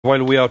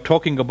While we are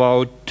talking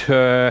about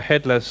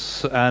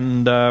headless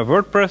and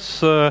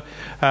WordPress,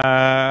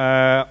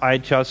 I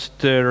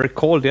just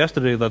recalled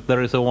yesterday that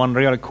there is one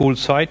really cool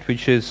site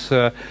which is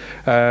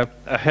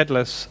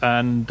headless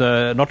and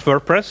not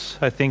WordPress.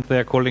 I think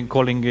they're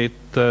calling it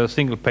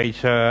single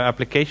page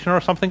application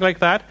or something like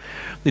that.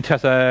 It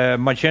has a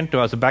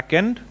Magento as a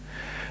backend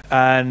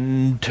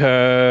and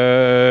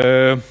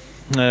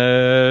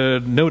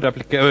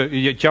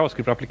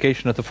JavaScript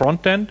application at the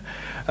front end,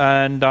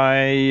 and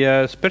I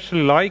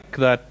especially like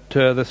that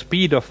the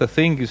speed of the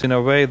thing is in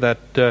a way that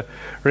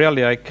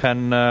really I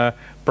can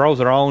browse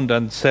around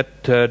and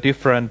set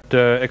different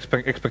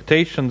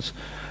expectations,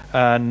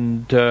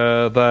 and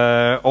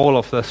all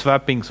of the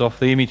swappings of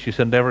the images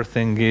and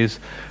everything is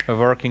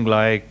working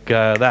like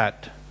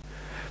that.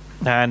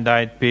 And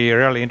I'd be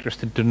really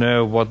interested to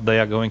know what they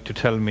are going to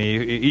tell me,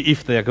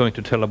 if they are going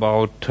to tell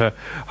about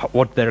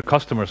what their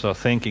customers are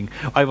thinking.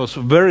 I was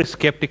very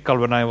skeptical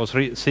when I was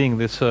seeing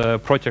this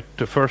project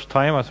the first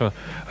time. I thought,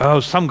 oh,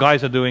 some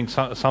guys are doing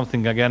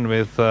something again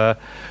with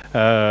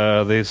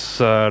this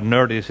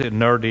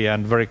nerdy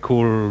and very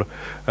cool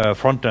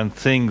front-end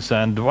things,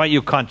 and why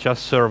you can't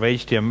just serve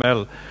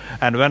HTML.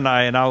 And when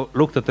I now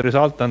looked at the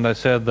result and I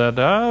said that,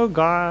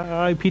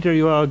 oh, Peter,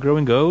 you are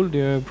growing old,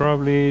 you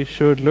probably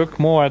should look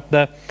more at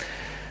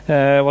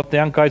what the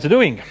young guys are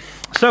doing.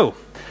 So,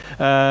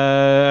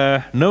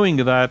 knowing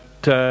that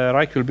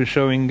Raik will be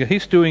showing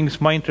his doings,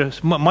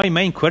 my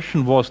main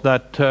question was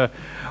that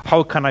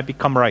how can I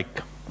become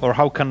Raik? Or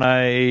how can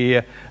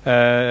I,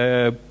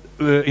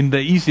 in the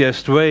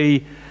easiest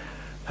way,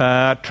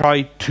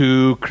 try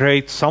to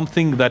create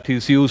something that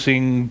is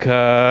using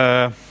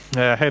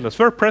Headless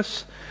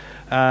WordPress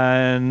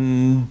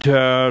and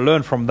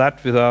learn from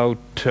that without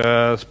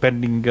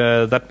spending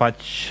that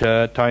much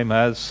time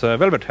as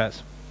Velvet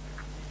has.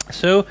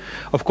 So,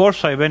 of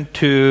course, I went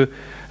to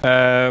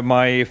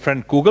my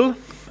friend Google,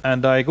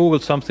 and I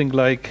Googled something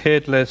like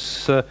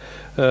Headless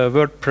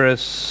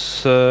WordPress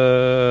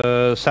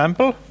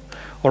sample,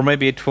 or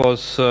maybe it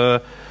was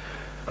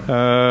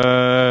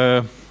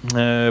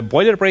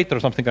boilerplate or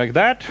something like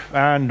that,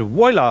 and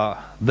voila,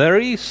 there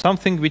is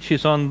something which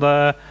is on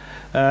the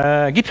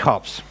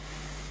GitHubs.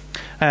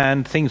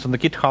 And things on the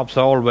GitHubs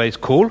are always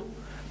cool,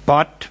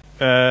 but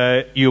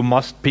you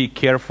must be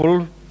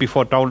careful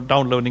before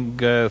downloading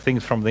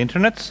things from the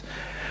internet.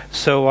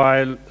 So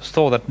I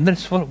saw that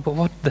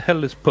what the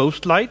hell is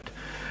Postlight?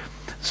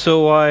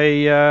 So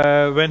I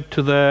went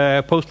to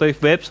the Postlight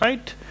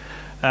website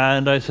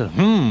and I said,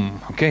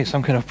 okay,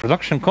 some kind of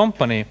production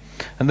company.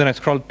 And then I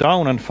scrolled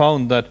down and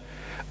found that,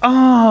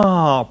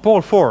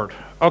 Paul Ford,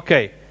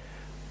 okay.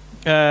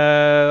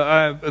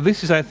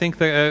 This is, I think,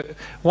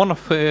 one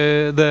of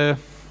the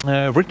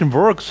written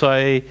works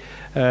I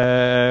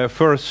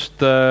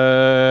first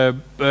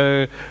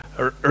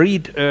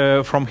read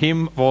from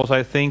him was,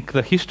 I think,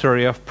 the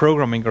history of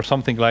programming or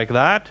something like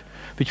that,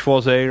 which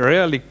was a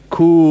really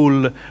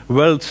cool,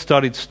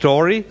 well-studied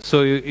story.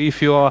 So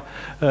if you are,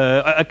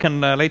 I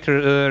can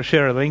later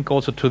share a link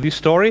also to this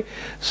story.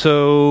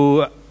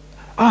 So,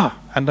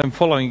 and I'm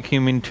following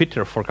him in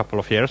Twitter for a couple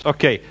of years.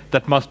 Okay,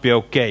 that must be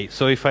okay.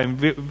 So if I'm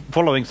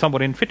following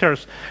somebody in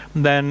Twitters,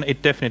 then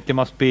it definitely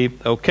must be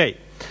okay.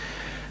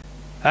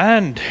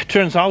 And it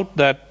turns out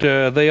that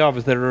they are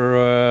with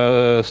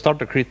their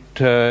starter kit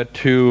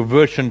to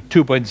version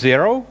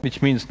 2.0,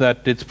 which means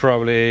that it's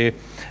probably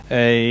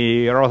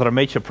a rather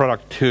major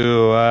product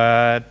to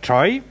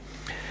try.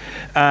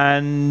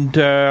 And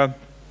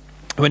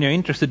when you're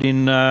interested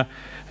in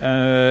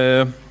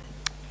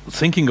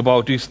thinking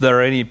about is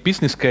there any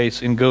business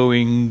case in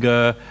going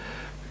the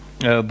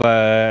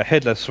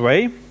headless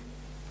way,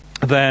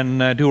 then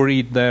do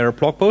read their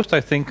blog post.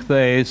 I think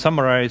they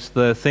summarize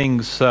the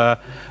things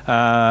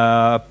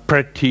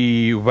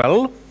pretty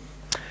well.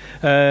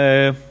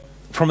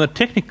 From the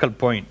technical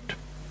point,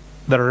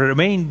 there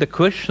remained the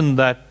question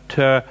that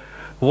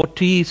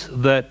what is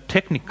the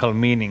technical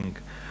meaning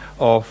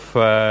of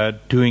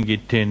doing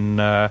it in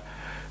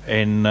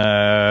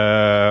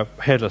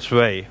headless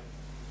way?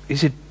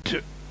 Is it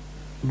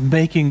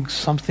making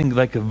something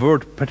like a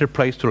world better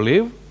place to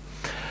live?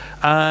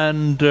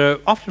 And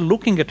after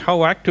looking at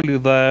how actually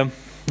the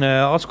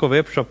ASCO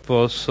webshop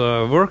was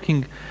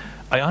working,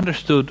 I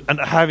understood, and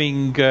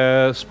having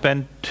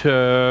spent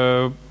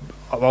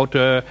about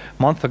a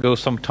month ago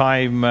some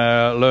time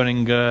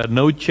learning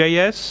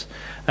Node.js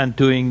and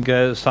doing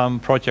some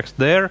projects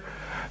there,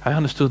 I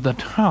understood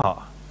that,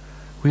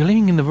 we're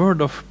living in the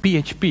world of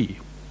PHP,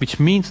 which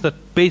means that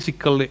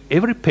basically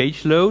every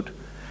page load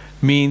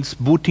means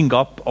booting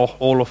up of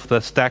all of the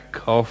stack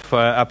of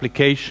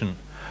application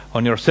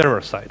on your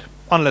server side,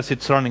 unless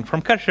it's running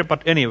from cache,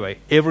 but anyway,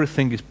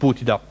 everything is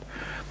booted up.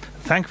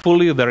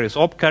 Thankfully, there is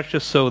op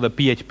caches, so the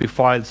PHP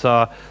files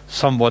are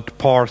somewhat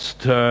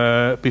parsed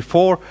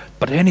before,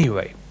 but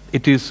anyway,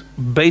 it is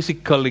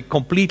basically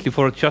completely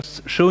for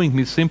just showing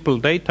me simple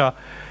data,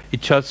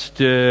 it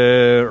just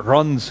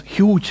runs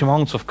huge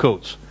amounts of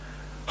codes.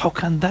 How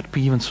can that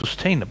be even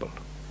sustainable?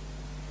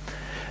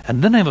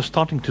 And then I was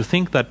starting to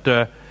think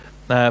that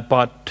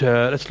but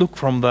let's look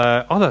from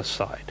the other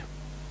side.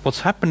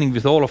 What's happening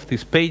with all of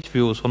these page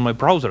views on my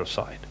browser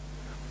side?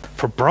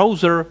 For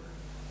browser,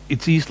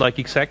 it is like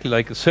exactly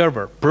like a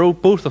server.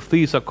 Both of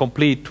these are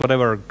complete,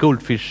 whatever,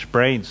 goldfish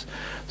brains.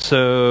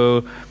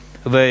 So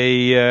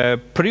they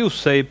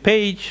produce a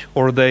page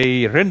or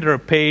they render a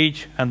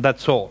page, and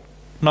that's all.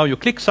 Now you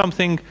click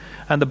something,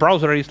 and the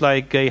browser is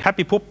like a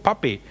happy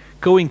puppy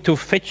going to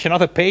fetch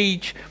another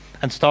page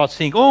and start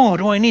saying, oh,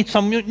 do I need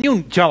some new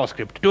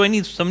JavaScript? Do I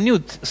need some new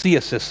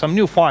CSS, some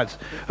new files?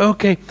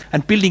 Okay,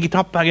 and building it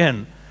up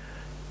again.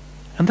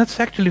 And that's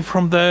actually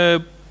from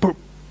the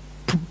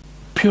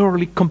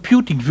purely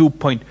computing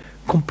viewpoint,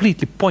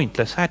 completely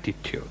pointless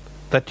attitude,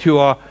 that you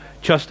are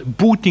just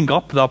booting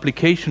up the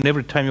application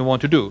every time you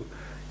want to do.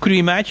 Could you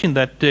imagine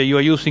that you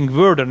are using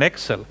Word and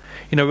Excel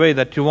in a way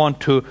that you want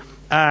to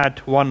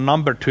add one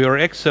number to your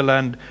Excel,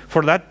 and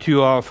for that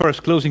you are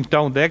first closing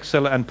down the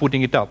Excel and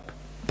putting it up,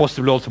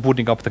 possibly also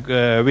putting up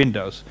the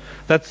Windows.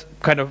 That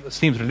kind of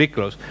seems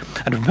ridiculous.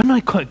 And when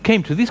I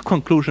came to this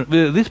conclusion,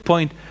 this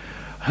point,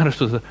 I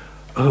understood that,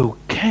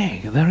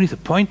 okay, there is a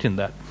point in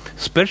that.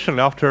 Especially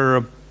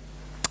after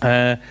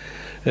Anets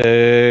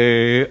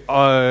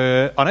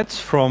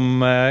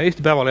from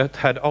Eesti Päevaleht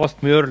had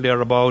asked me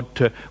earlier about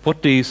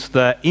what is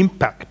the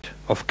impact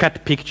of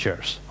cat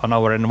pictures on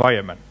our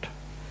environment.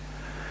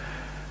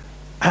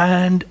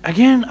 And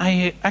again,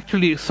 I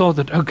actually thought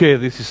that, okay,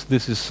 this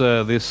is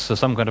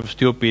some kind of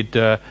stupid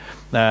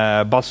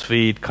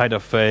BuzzFeed kind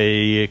of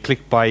a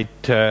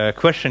clickbait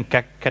question,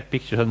 cat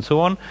pictures and so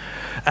on.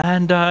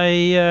 And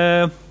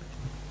I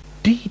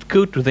did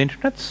go to the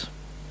internet,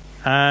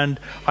 and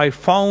I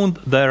found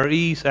there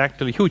is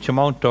actually a huge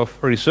amount of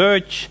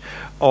research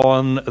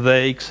on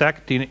the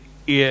exact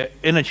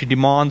energy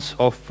demands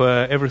of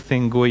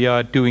everything we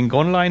are doing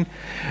online,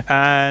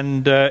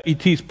 and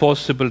it is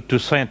possible to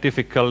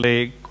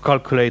scientifically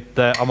calculate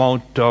the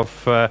amount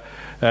of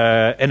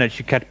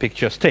energy cat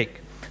pictures take.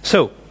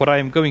 So what I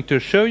am going to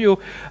show you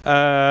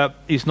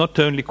is not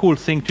only a cool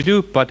thing to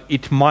do, but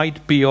it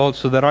might be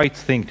also the right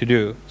thing to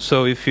do.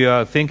 So if you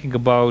are thinking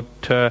about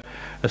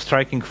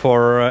striking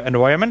for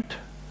environment,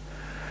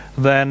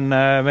 then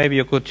maybe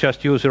you could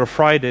just use your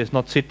Fridays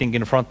not sitting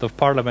in front of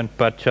Parliament,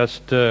 but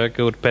just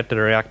go to better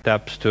React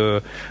apps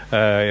to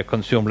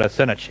consume less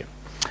energy.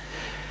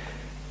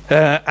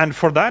 And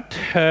for that,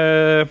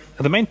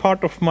 the main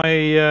part of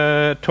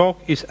my talk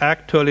is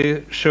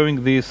actually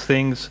showing these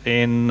things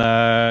in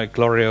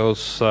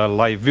glorious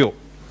live view.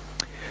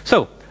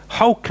 So,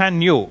 how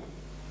can you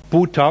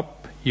boot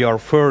up your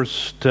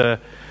first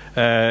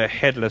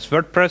headless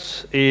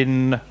WordPress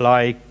in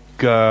like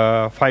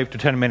 5 to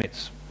 10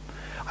 minutes?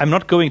 I'm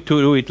not going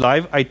to do it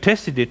live. I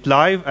tested it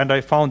live, and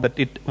I found that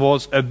it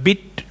was a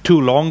bit too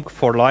long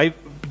for live.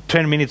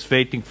 10 minutes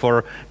waiting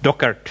for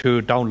Docker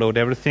to download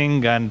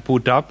everything and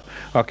boot up.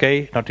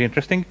 Okay, not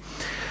interesting.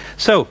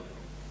 So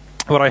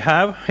what I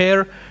have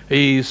here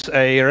is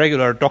a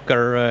regular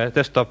Docker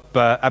desktop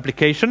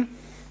application.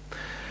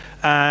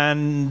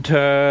 And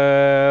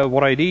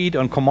what I did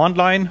on command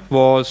line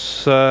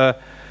was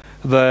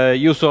the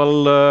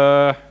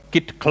usual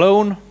git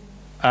clone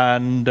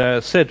and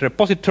set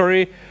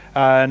repository.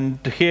 And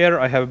here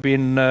I have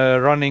been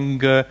running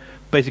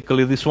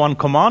basically this one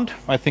command.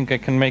 I think I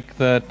can make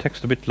the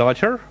text a bit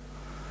larger.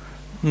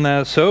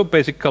 So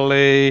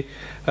basically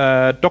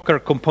Docker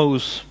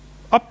compose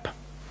up,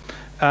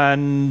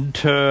 and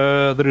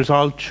the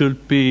result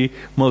should be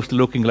mostly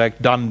looking like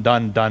done,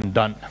 done, done,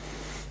 done.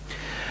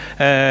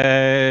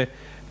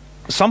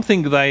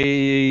 Something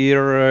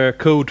their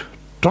code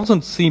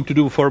doesn't seem to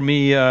do for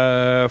me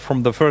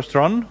from the first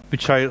run,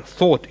 which I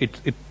thought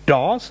it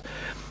does,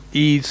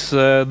 is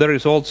there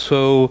is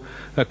also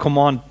a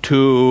command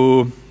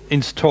to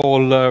install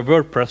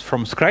WordPress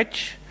from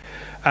scratch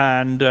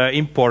and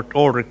import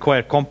all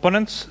required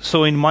components.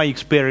 So in my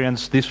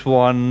experience, this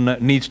one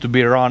needs to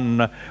be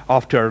run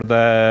after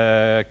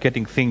the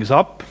getting things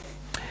up,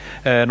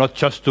 not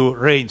just to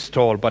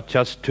reinstall, but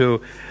just to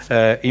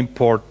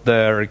import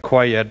the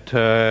required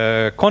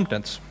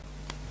contents.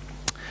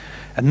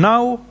 And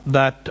now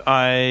that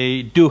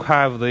I do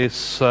have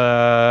this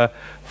 4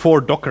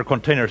 Docker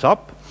containers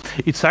up,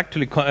 it's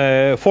actually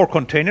 4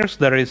 containers.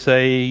 There is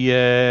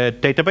a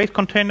database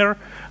container,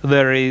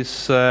 there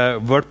is a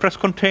WordPress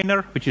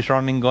container, which is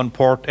running on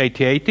port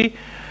 8080,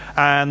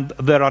 and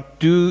there are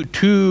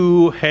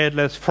two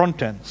headless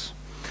front ends.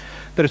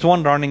 There is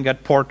one running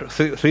at port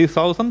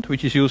 3000,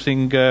 which is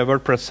using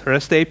WordPress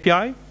REST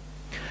API,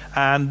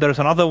 and there's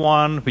another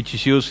one which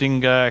is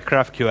using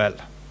GraphQL.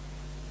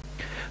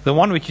 The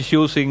one which is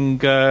using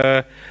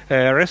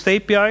REST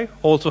API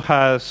also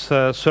has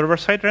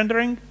server-side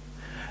rendering,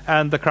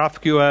 and the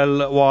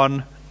GraphQL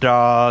one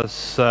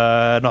does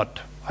not.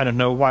 I don't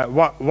know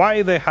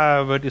why they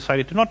have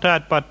decided to not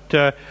add, but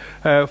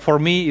for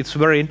me it's a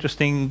very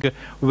interesting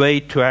way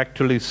to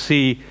actually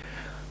see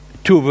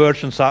 2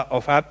 versions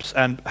of apps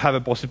and have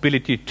a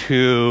possibility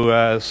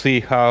to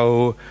see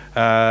how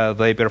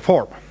they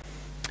perform.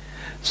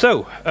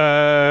 So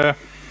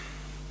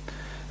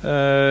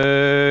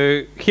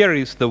here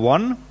is the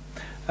one.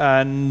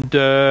 and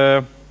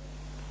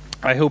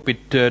I hope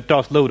it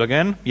does load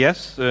again.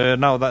 Yes,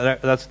 now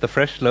that's the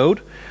fresh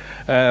load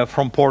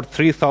from port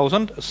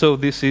 3000. So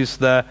this is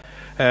the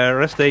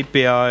REST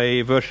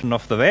API version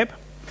of the web.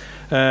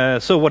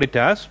 So what it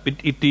does,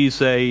 it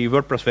is a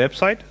WordPress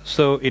website.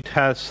 So it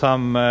has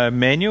some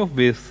menu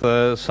with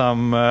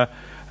some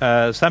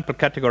sample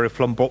category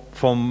from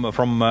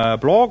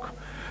blog.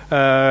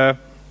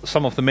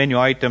 Some of the menu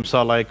items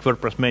are like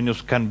WordPress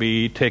menus can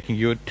be taking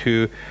you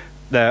to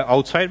the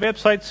outside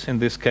websites, in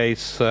this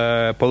case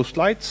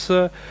Postlight's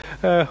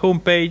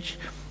homepage.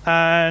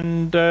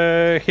 And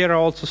here are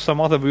also some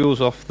other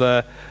views of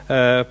the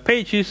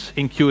pages,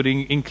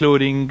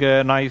 including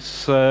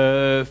nice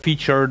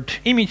featured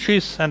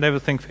images and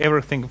everything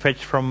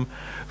fetched from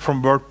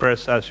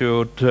WordPress as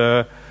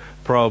you'd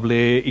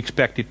probably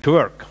expect it to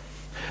work.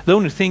 The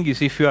only thing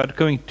is, if you are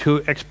going to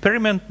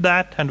experiment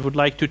that and would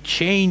like to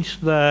change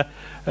the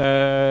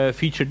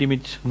featured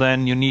image,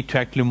 then you need to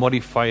actually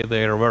modify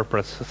their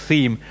WordPress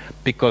theme,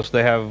 because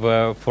they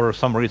have, for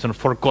some reason,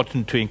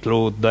 forgotten to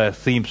include the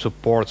theme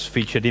supports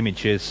featured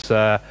images,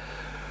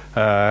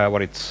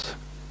 what it's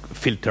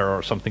filter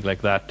or something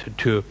like that,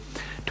 to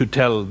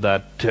tell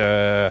that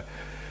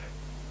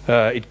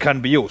it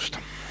can be used.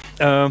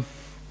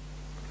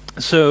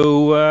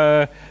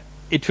 So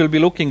it will be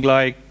looking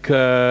like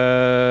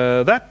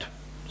that.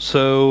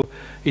 So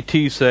it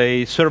is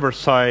a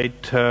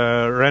server-side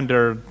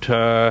rendered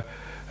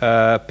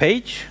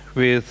page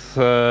with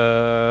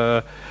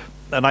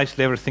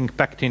nicely everything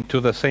packed into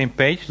the same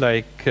page,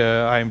 like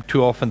I'm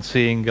too often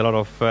seeing a lot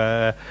of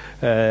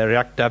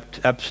React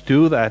apps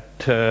do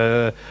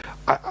that.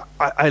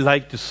 I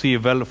like to see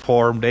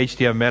well-formed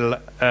HTML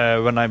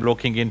when I'm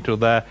looking into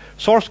the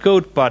source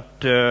code, but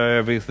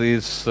with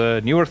these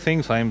newer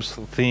things, I'm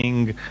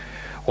seeing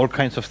all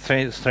kinds of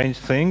strange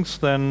things.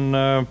 Then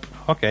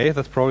okay,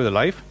 that's probably the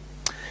life.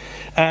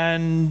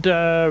 And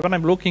when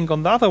I'm looking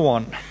on the other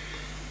one,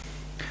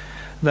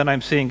 then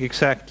I'm seeing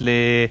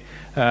exactly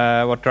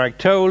what Drag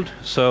told.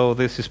 So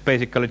this is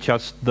basically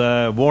just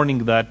the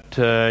warning that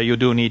you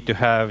do need to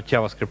have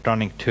JavaScript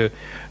running to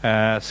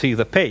see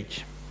the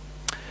page.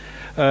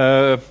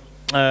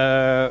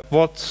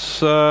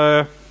 What's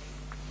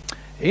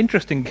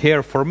interesting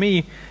here for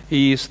me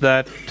is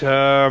that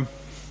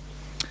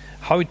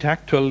how it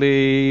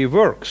actually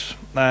works,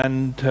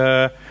 and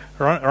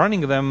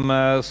running them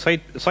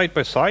side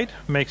by side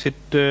makes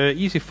it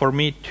easy for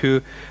me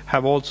to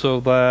have also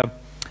the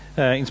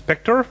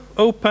inspector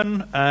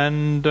open,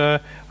 and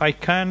I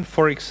can,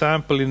 for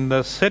example, in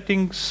the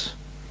settings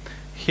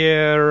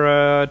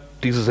here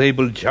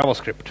disable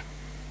JavaScript.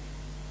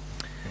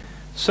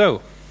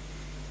 So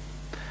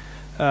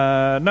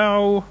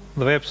now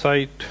the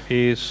website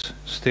is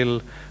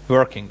still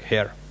working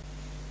here.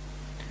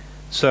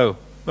 So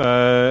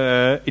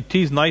it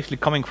is nicely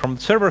coming from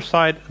the server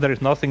side. There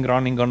is nothing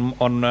running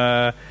on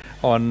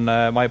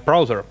my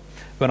browser.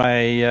 When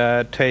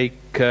I take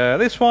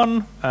this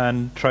one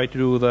and try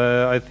to do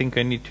I think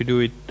I need to do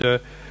it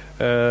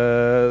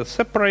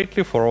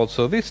separately for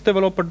also this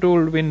developer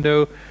tool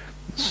window.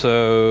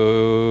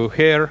 So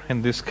here,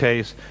 in this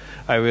case,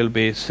 I will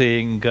be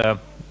seeing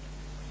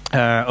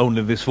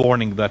only this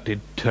warning that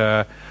it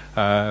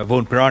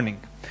won't be running.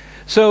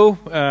 So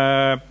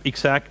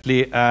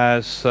exactly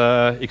as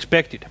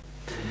expected.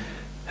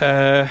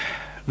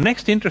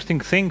 Next interesting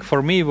thing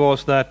for me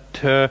was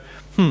that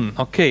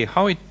okay,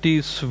 how it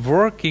is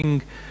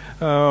working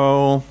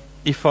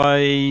if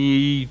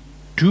I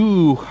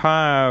do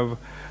have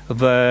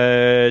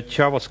the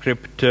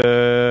JavaScript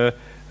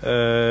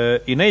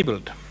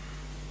enabled.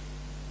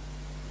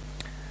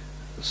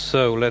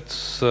 So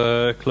let's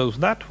close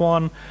that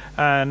one,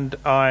 and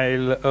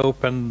I'll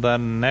open the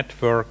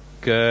network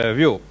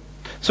view.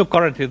 So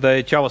currently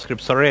the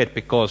JavaScripts are red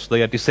because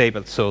they are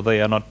disabled, so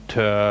they are not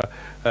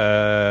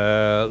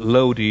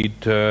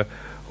loaded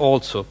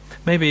also.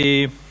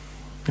 Maybe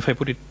if I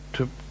put it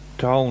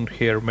down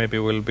here, maybe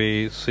we'll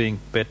be seeing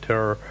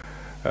better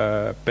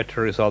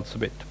results a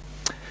bit.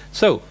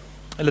 So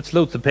let's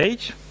load the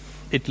page.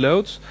 It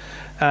loads,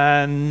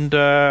 and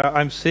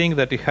I'm seeing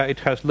that it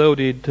has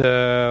loaded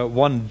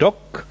one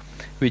doc,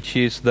 which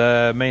is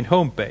the main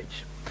home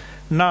page.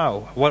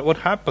 Now, what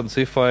happens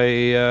if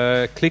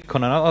I click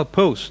on another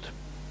post?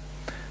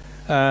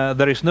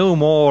 There is no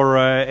more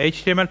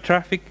HTML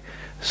traffic,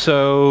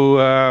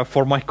 so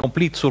for my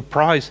complete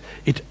surprise,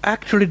 it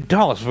actually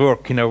does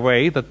work in a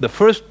way that the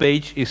first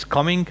page is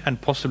coming and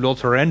possibly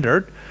also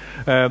rendered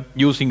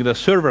using the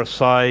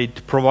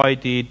server-side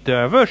provided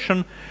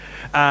version,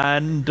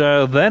 and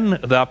then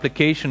the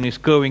application is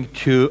going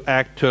to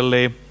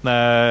actually,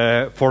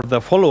 for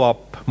the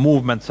follow-up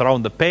movements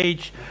around the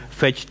page,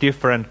 fetch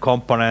different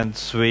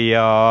components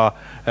via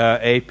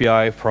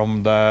API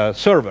from the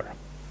server,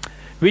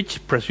 which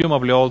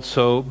presumably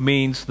also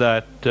means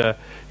that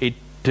it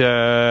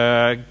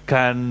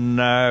can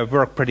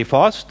work pretty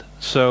fast.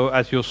 So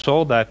as you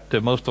saw, that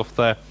most of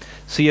the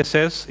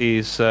CSS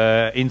is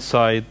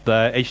inside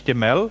the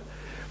HTML.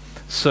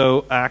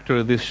 So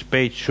actually this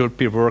page should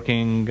be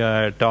working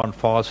darn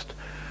fast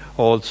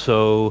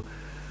also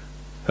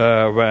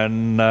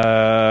when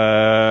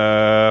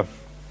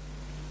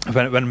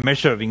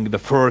measuring the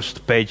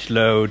first page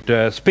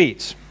load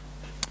speeds.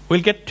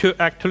 We'll get to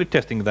actually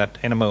testing that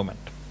in a moment.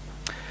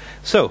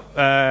 So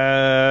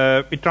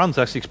it runs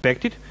as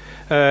expected.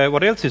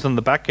 What else is on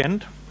the back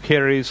end?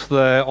 Here is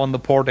on the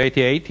port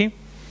 8080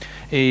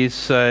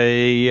 is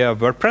a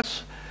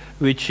WordPress,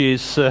 which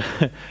is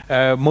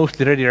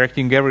mostly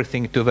redirecting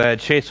everything to the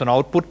JSON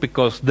output,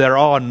 because there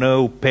are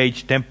no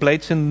page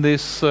templates in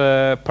this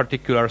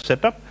particular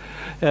setup.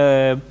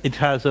 It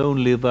has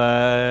only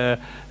the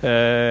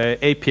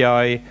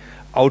API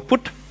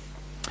output.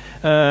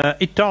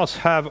 It does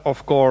have,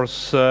 of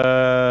course,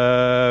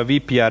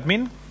 WP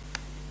admin,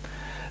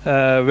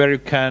 where you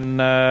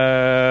can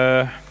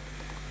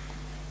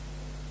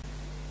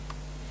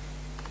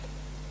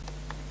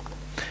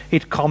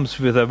it comes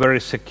with a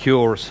very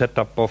secure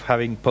setup of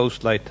having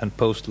Postlight and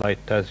Postlight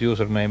as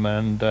username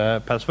and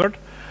password.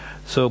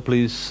 So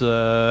please,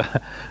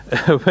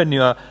 when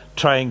you are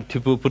trying to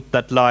put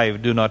that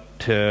live, do not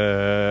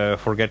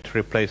forget to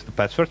replace the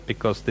password,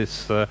 because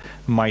this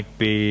might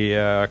be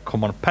a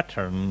common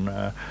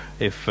pattern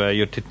if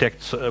you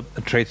detect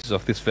traces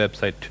of this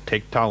website to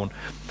take down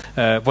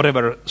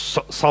whatever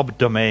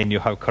subdomain you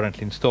have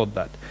currently installed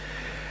that.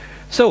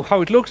 So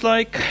how it looks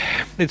like,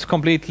 it's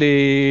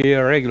completely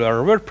a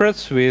regular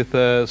WordPress with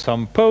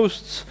some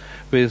posts,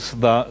 with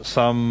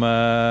some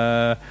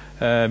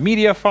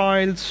media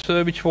files,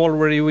 which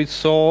already we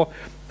saw,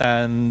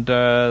 and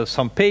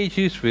some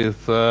pages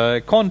with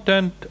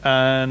content,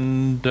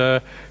 and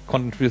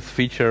content with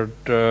featured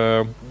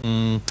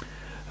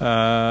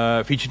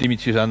featured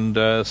images, and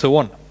so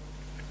on.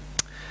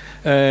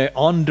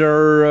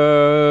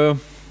 Under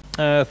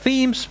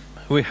themes,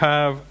 we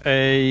have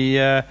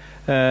a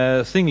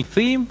single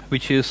theme,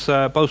 which is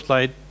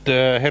Postlight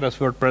Headless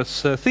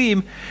WordPress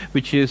theme,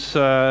 which is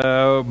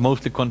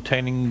mostly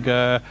containing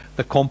the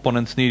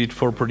components needed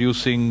for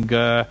producing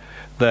the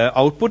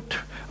output.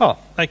 Oh,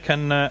 I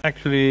can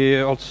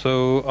actually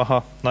also,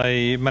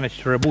 I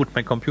managed to reboot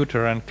my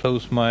computer and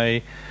close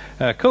my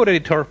code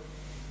editor,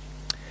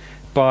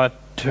 but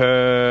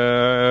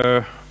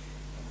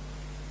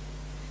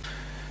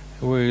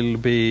we'll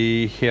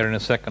be here in a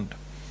second.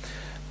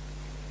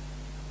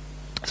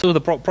 So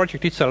the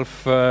project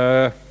itself,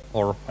 or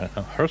I don't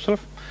know,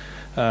 herself,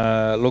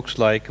 looks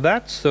like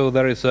that. So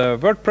there is a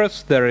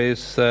WordPress, there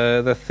is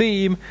the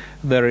theme,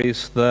 there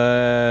is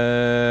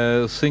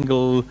the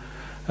single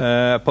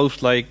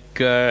Postlight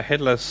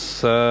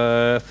headless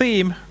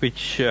theme,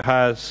 which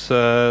has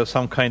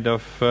some kind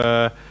of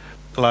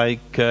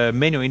like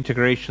menu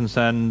integrations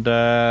and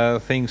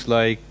things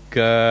like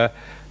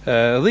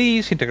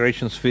these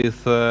integrations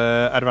with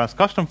advanced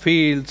custom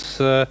fields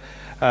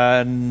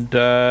and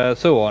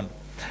so on.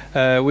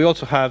 We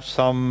also have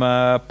some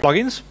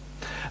plugins.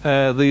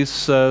 This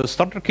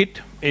starter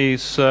kit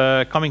is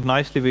coming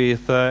nicely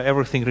with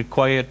everything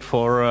required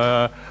for,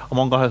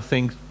 among other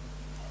things,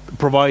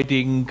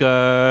 providing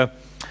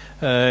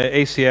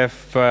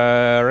ACF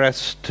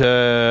REST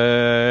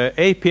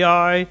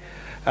API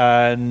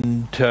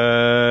and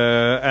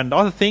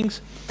other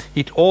things.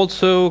 It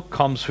also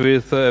comes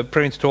with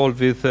pre-installed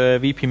with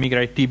WP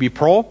Migrate DB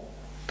Pro.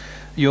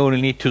 You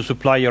only need to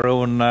supply your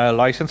own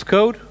license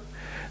code,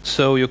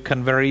 so you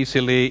can very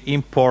easily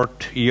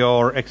import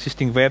your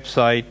existing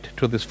website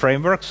to this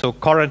framework. So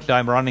currently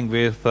I'm running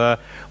with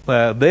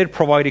their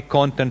provided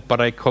content,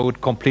 but I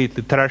could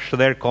completely trash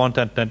their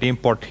content and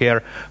import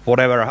here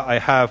whatever I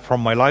have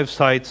from my live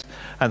sites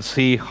and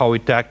see how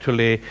it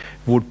actually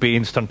would be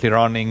instantly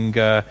running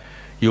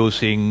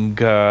using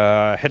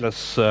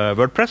headless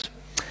WordPress.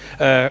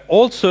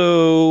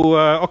 Also,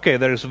 okay,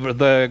 there's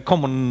the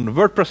common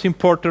WordPress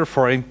importer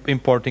for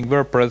importing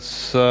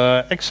WordPress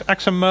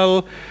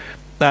XML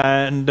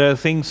and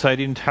things. I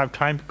didn't have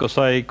time because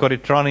I got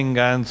it running,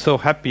 and so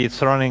happy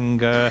it's running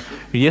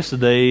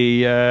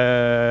yesterday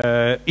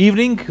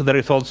evening. There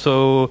is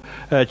also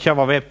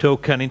Java Web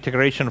Token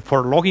integration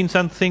for logins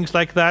and things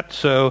like that.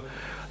 So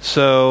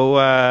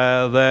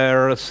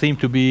there seem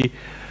to be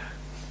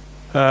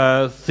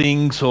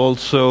things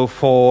also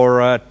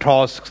for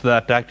tasks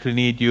that actually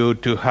need you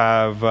to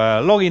have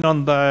login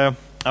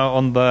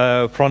on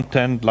the front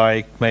end,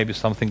 like maybe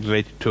something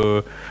related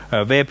to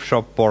web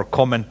shop or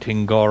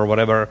commenting or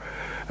whatever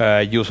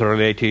user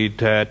related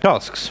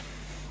tasks.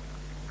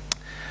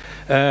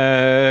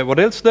 What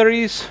else there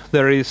is?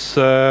 There is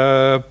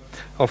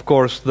of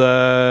course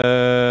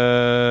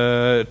the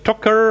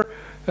Docker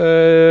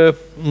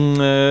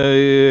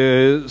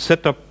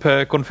setup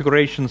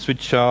configurations,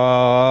 which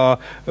are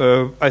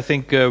I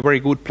think a very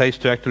good place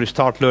to actually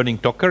start learning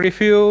Docker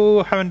if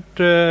you haven't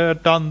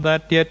done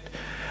that yet.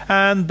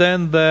 And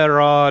then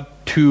there are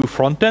two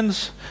front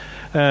ends.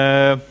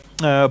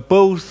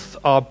 Both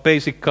are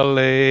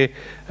basically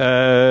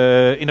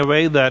in a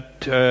way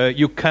that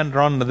you can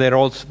run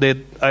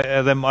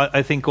them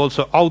I think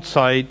also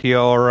outside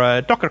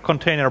your Docker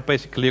container.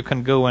 Basically you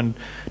can go and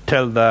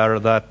tell there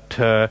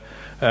that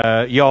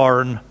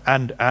yarn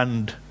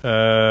and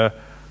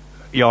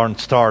yarn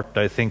start,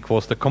 I think,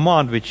 was the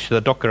command which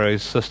the Docker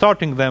is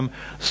starting them.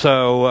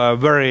 So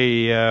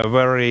very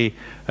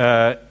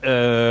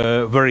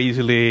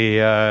easily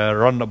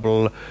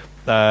runnable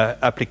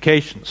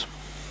applications.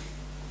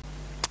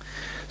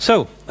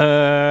 So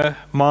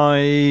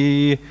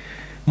my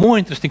more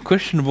interesting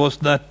question was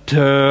that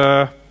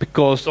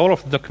because all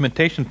of the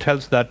documentation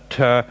tells that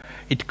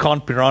it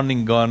can't be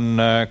running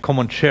on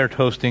common shared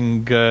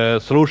hosting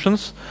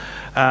solutions,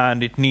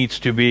 and it needs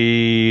to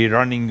be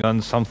running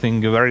on something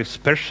very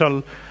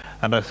special.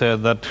 And I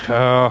said that,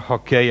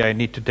 okay, I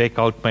need to take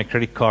out my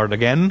credit card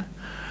again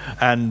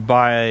and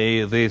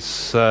buy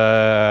this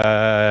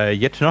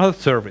yet another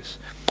service.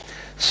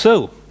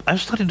 So I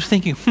started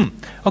thinking,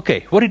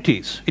 okay, what it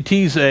is? It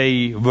is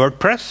a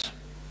WordPress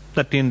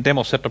that in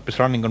demo setup is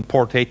running on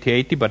port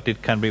 8080, but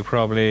it can be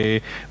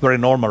probably very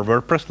normal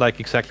WordPress,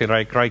 like exactly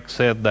like Reich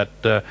said,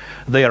 that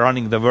they are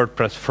running the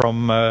WordPress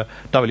from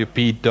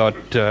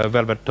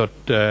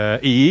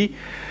wp.velvet.ee.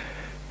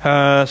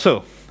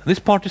 So this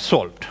part is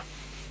solved.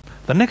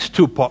 The next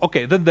two parts,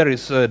 okay, then there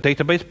is a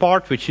database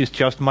part, which is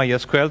just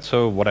MySQL,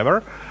 so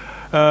whatever.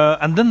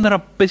 And then there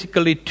are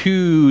basically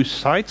two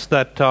sites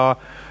that are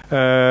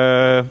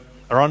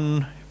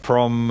run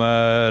from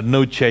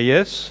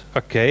Node.js,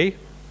 okay.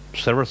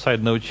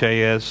 Server-side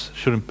Node.js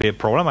shouldn't be a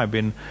problem. I've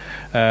been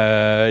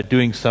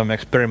doing some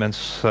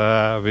experiments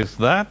with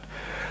that.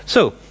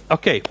 So,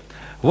 okay,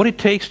 what it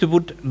takes to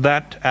put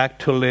that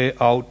actually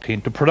out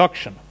into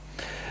production.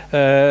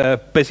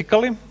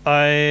 Basically,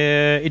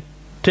 it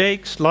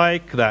takes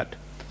like that.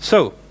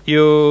 So,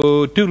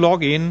 you do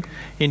log in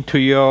into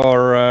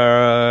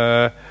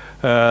your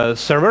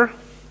server.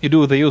 You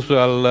do the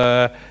usual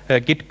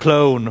git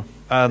clone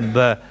and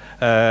the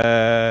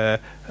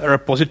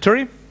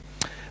repository.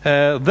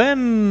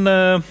 Then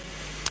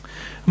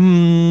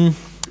you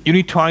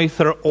need to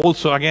either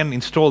also again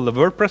install the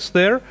WordPress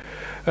there,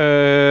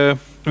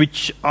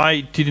 which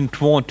I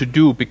didn't want to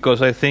do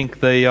because I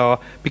think they are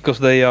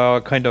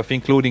kind of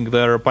including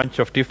there a bunch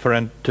of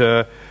different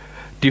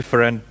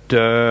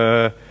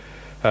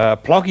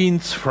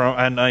plugins from,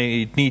 and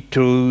I need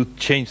to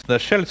change the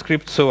shell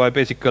script. So I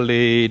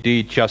basically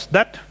did just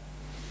that.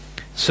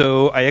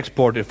 So I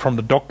exported from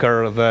the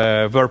Docker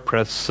the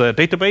WordPress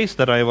database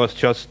that I was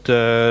just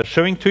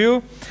showing to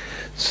you.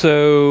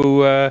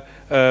 So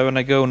when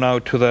I go now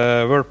to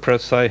the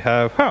WordPress, I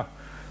have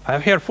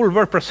here full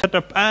WordPress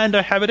setup and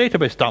I have a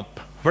database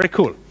dump. Very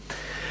cool.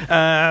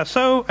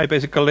 So I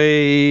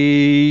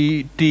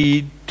basically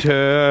did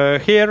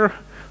here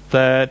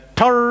the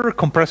tar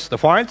compress the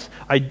files.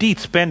 I did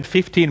spend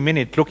 15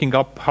 minutes looking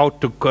up how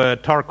to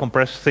tar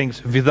compress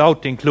things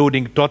without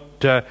including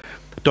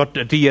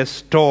 .ds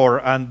store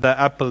and the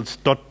Apple's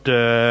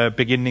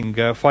beginning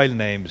file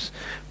names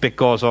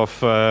because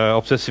of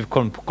obsessive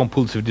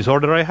compulsive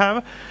disorder I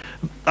have.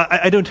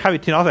 I don't have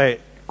it in other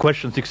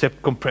questions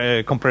except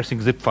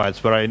compressing zip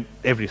files where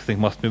everything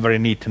must be very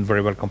neat and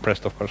very well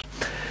compressed, of course.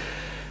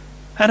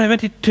 And I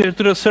went to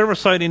the server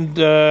side and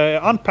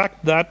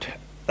unpacked that,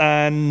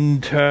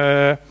 and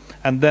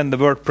then the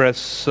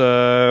WordPress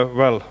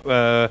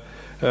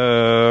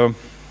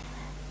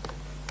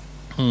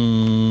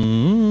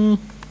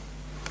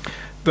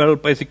well,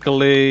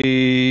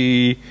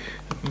 basically,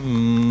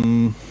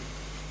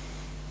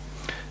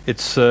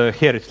 it's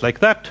here. It's like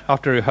that.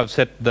 After you have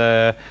set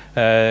the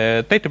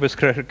database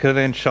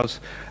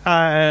credentials,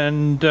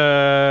 and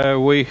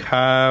we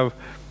have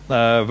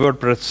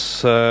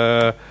WordPress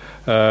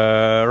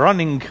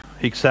running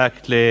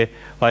exactly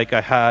like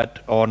I had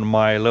on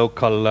my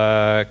local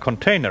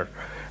container,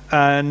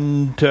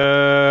 and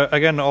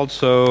again,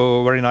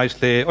 also very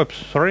nicely. Oops,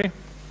 sorry.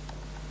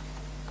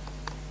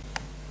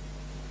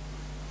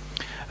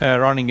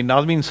 Running in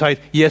admin side.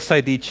 Yes, I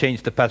did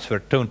change the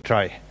password. Don't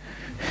try.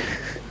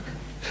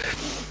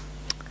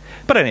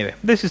 But anyway,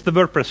 this is the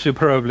WordPress. You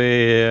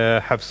probably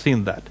have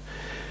seen that.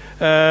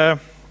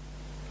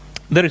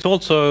 There is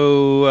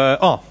also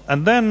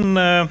and then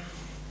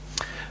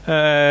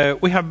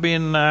we have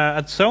been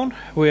at Zone.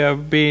 We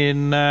have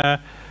been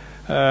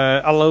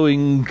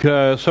allowing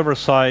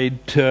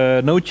server-side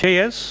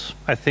Node.js.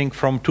 I think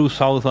from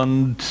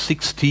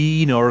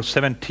 2016 or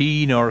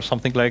 17 or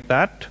something like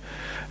that.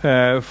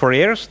 For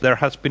years, there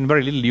has been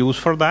very little use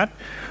for that,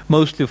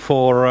 mostly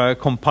for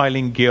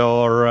compiling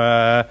your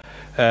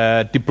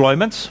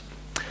deployments,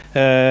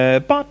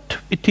 but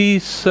it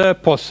is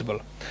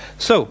possible.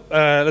 So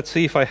let's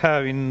see if I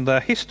have in the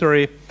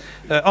history.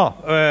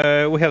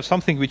 We have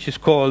something which is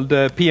called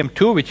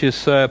PM2, which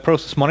is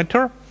process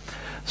monitor.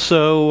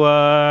 So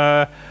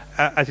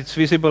as it's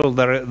visible,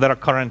 there are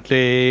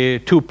currently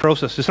two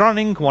processes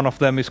running. One of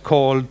them is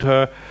called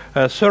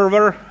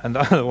server, and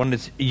the other one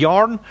is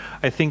yarn.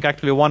 I think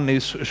actually one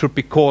should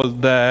be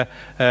called the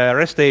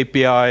REST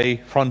API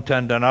front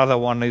end, and another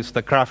one is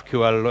the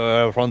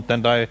GraphQL front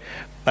end.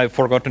 I've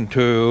forgotten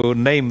to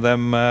name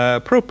them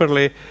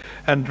properly.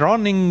 And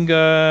running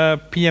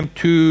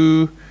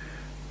PM2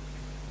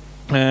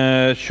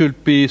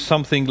 should be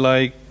something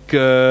like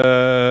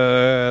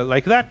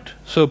that.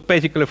 So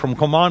basically from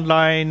command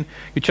line,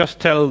 you just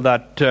tell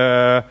that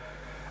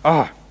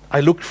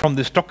I looked from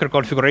this Docker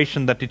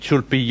configuration that it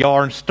should be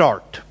yarn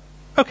start.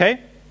 Okay,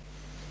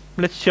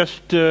 let's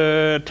just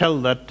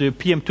tell that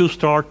PM2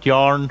 start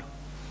yarn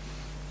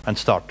and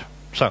start.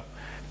 So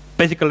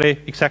basically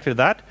exactly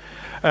that.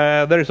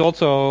 There is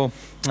also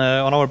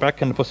on our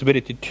backend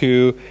possibility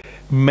to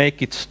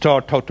make it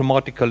start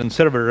automatically in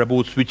server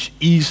reboots, which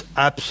is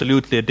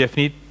absolutely a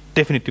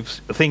definitive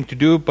thing to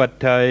do,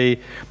 but I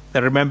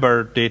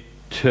remembered it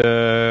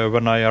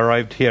when I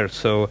arrived here,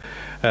 so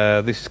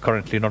this is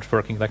currently not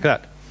working like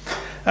that.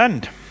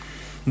 And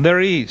there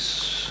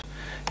is,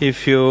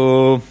 if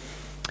you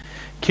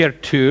care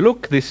to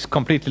look, this is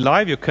completely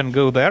live, you can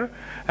go there,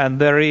 and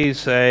there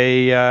is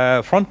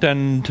a front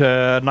end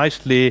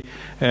nicely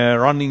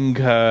running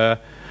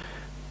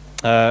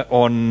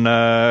on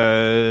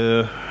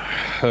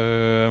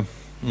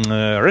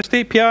REST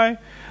API.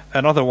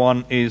 Another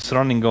one is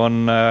running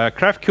on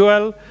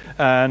GraphQL,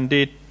 and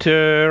it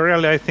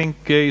really, I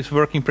think, is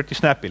working pretty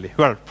snappily.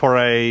 Well, for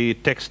a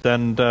text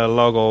and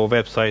logo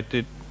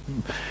website,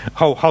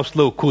 how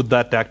slow could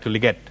that actually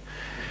get?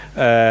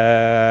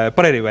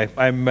 But anyway,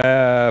 I'm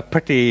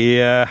pretty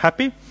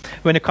happy.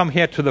 When you come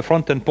here to the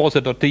front end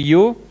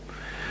pose.eu,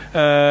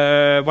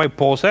 why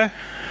pose?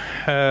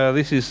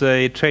 This is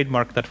a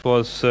trademark that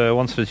was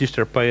once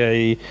registered by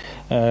a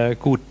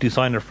good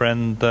designer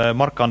friend,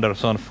 Mark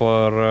Andersson,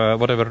 for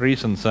whatever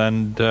reasons,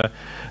 and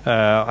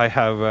I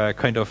have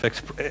kind of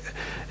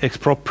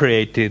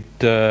expropriated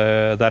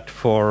that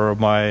for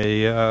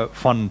my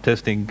fun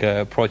testing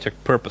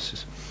project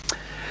purposes.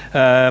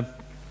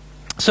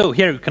 So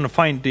here you can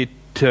find it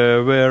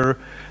where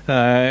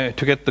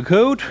to get the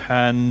code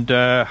and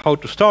how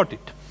to start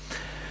it.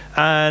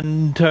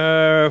 And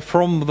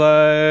from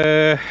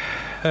the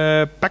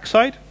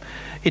backside,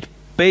 it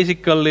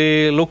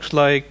basically looks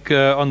like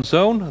on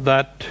Zone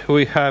that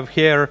we have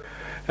here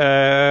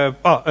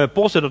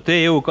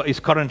pose.eu is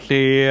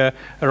currently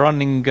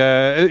running,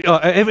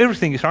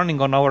 everything is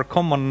running on our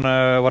common,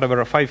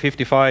 whatever,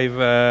 555,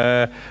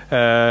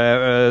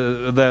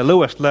 the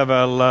lowest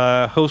level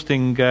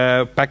hosting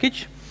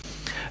package.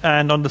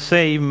 And on the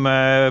same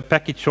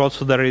package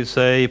also there is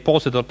a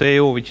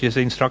pose.eu, which is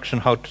instruction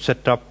how to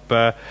set up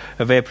a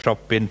web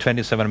shop in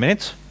 27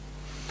 minutes.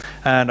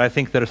 And I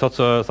think there is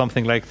also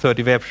something like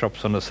 30 web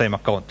shops on the same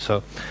account.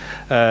 So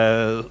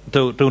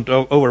don't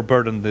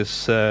overburden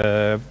this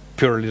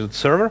pure little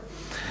server.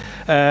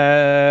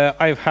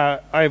 I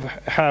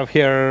have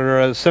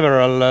here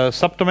several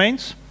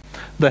subdomains.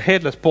 The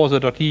headless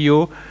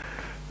pose.eu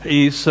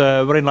is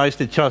very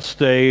nicely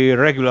just a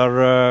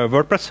regular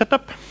WordPress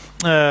setup.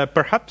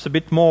 Perhaps a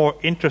bit more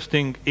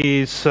interesting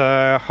is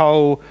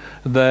how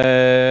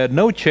the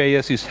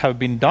Node.js have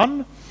been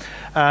done,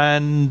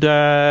 and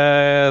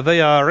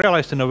they are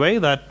realized in a way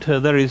that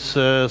there is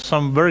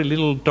some very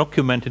little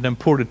documented and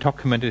poorly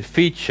documented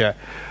feature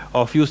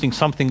of using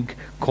something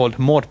called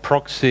mod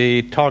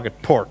proxy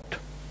target port.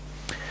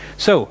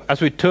 So,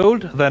 as we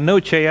told, the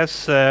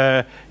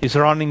Node.js is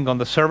running on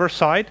the server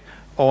side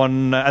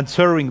and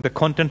serving the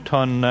content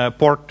on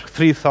port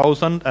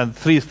 3000 and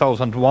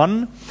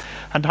 3001.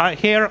 And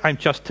here I'm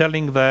just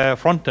telling the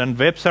front-end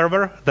web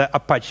server, the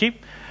Apache,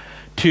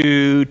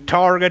 to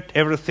target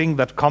everything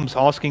that comes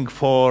asking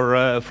for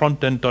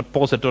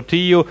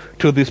frontend.pose.eu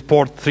to this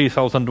port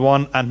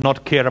 3001 and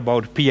not care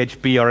about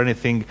PHP or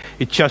anything.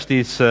 It just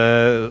is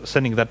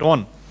sending that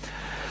on.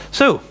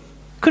 So,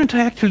 couldn't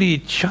I actually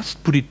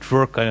just put it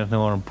work, I don't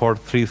know, on port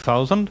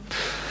 3000?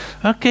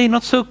 Okay,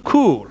 not so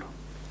cool.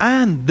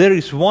 And there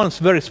is one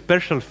very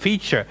special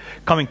feature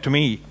coming to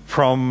me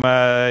from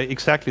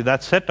exactly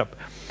that setup.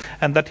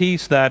 And that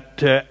is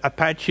that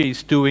Apache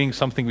is doing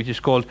something which is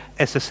called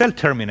SSL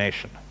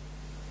termination.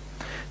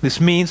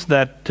 This means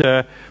that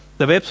the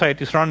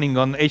website is running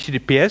on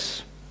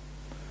HTTPS.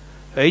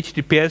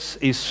 HTTPS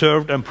is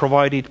served and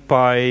provided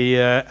by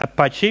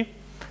Apache.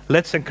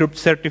 Let's Encrypt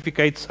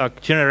certificates are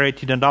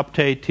generated and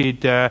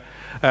updated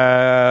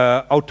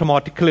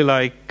automatically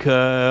like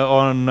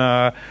on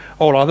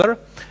all other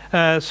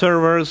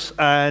servers,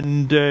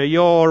 and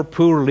your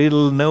poor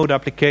little Node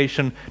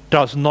application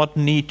does not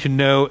need to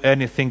know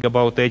anything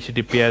about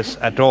HTTPS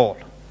at all.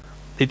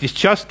 It is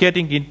just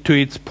getting into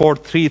its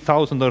port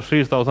 3000 or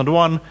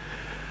 3001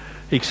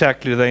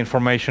 exactly the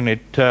information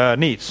it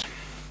needs.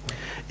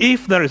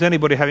 If there is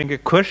anybody having a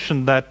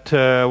question that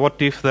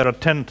what if there are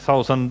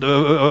 10,000,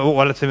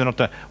 well, let's say not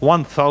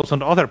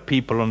 1,000 other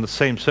people on the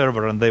same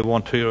server and they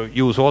want to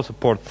use also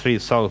port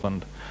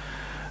 3000,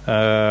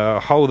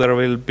 how there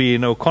will be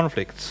no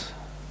conflicts,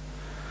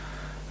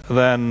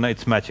 then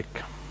it's magic.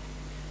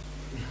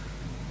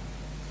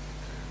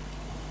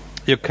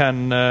 You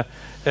can,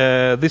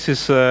 this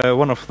is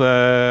one of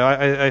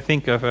the, I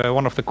think,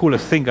 one of the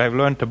coolest things I've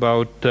learned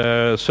about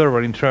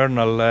server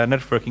internal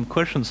networking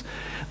questions,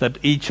 that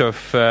each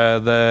of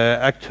the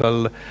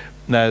actual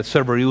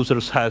server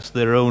users has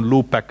their own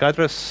loopback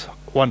address,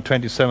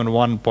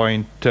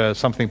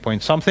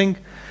 127.1 something,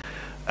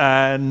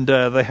 and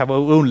they have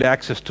only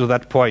access to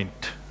that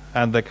point.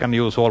 and they can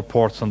use all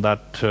ports on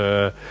that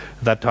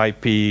that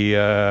IP,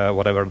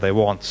 whatever they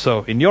want.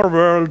 So in your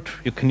world,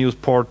 you can use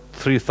port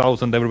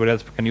 3000. Everybody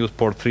else can use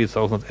port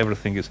 3000.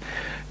 Everything is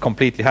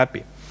completely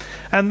happy.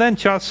 And then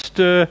just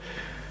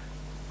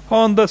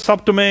on the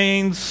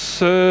subdomains,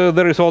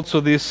 there is also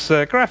this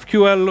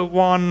GraphQL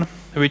one,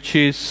 which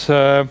is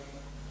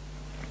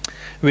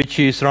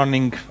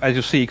running, as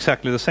you see,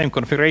 exactly the same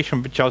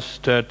configuration, but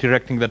just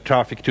directing the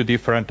traffic to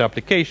different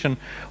application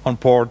on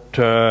port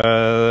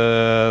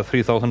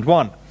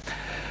 3001.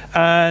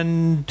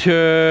 And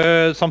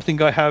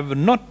something I have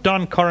not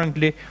done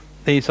currently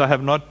is I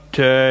have not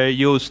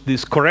used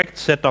this correct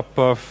setup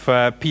of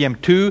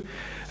PM2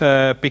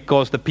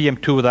 because the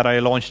PM2 that I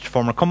launched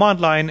from a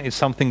command line is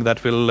something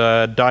that will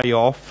die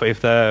off if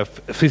the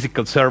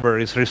physical server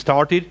is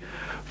restarted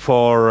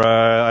for,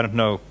 I don't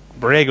know,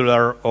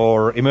 regular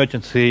or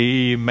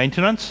emergency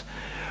maintenance.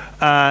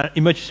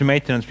 Emergency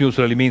maintenance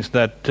usually means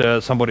that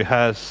somebody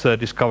has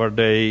discovered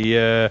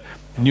a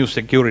new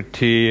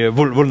security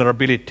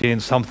vulnerability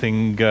in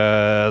something.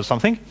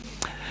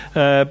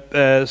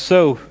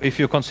 So if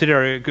you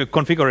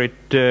configure it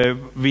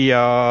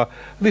via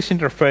this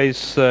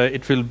interface,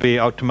 it will be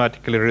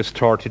automatically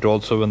restarted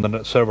also when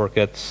the server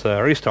gets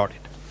restarted.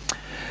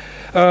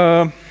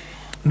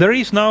 There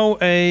is now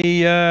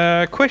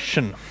a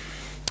question.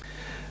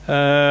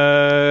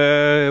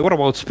 What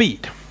about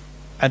speed?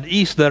 And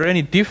is there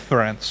any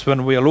difference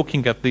when we are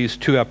looking at these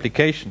two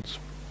applications?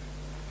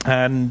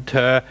 And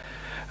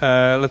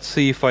let's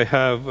see if I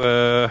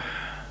have.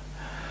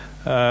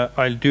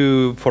 I'll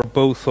do for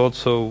both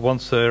also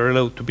once they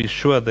reload to be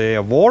sure they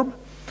are warm.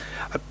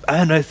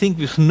 And I think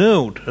with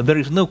Node, there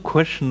is no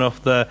question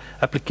of the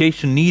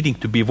application needing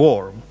to be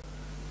warm,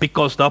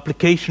 because the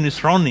application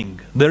is running.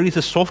 There is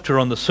a software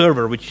on the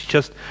server which is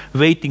just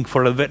waiting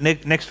for the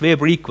next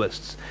web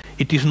requests.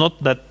 It is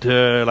not that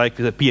like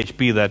with a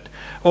PHP that,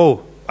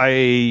 oh,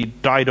 I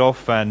died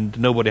off and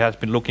nobody has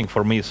been looking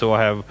for me, so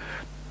I have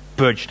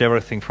purged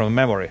everything from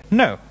memory.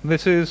 No,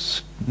 this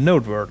is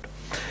Node world.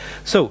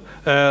 So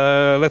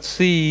let's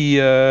see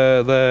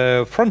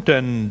the front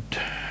end.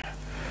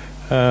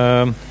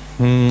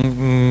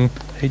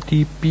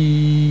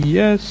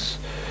 HTTPS.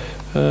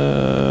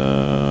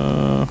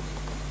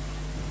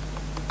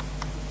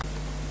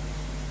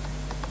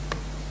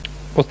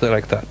 Was that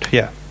like that?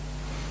 Yeah.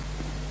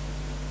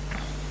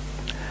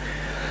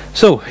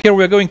 So here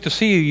we are going to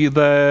see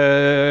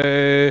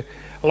the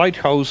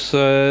Lighthouse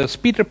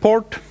speed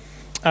report,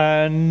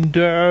 and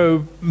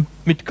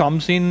it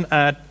comes in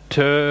at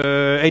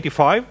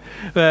 85,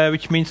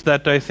 which means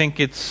that I think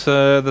it's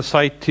the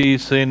site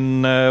is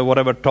in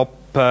whatever top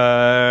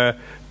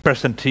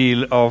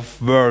percentile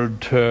of world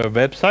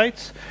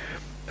websites,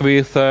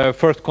 with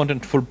first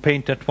contentful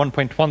paint at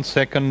 1.1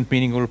 second,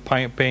 meaningful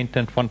paint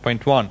at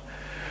 1.1.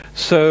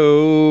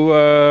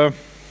 So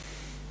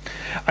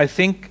I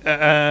think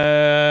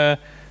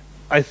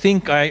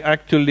I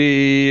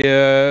actually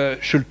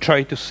should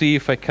try to see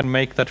if I can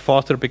make that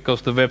faster,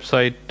 because the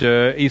website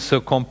is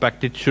so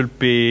compact it should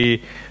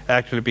be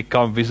actually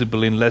become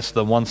visible in less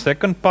than 1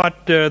 second.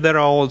 But there are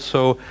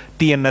also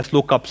DNS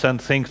lookups and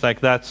things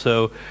like that,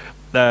 so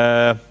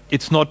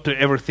it's not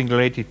everything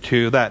related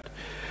to that.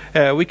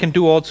 We can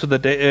do also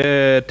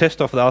the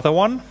test of the other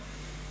one.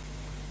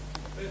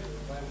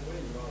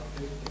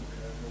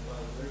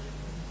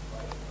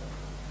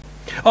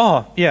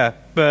 Oh, yeah,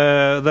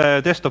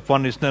 the desktop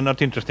one is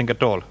not interesting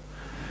at all.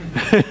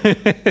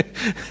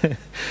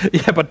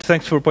 Yeah, but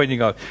thanks for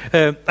pointing out.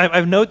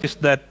 I've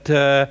noticed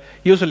that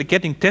usually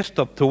getting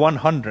desktop to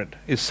 100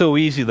 is so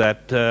easy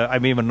that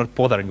I'm even not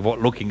bothering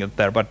looking at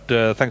there, but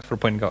thanks for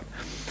pointing out.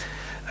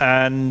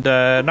 And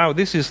now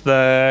this is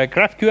the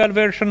GraphQL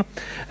version.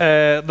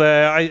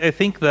 I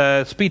think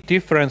the speed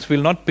difference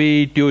will not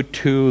be due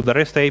to the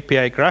REST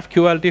API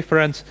GraphQL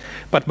difference,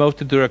 but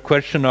mostly to a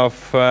question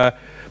of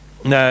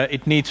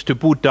it needs to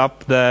boot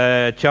up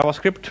the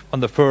JavaScript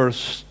on the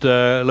first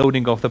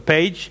loading of the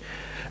page,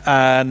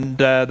 and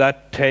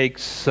that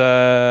takes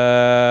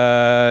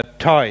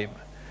time.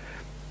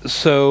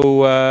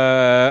 So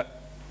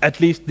at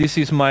least this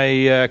is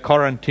my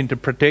current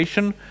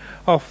interpretation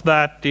of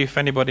that. If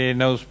anybody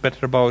knows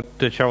better about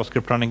the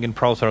JavaScript running in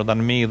browser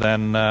than me,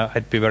 then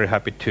I'd be very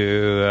happy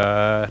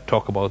to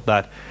talk about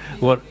that.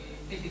 What?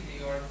 Basically,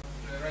 you're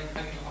right.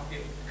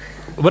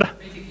 What?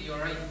 Basically, you're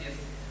right. Yes.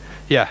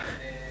 Yeah.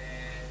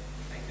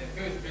 Like the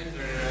first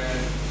render,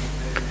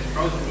 the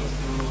browser needs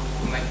to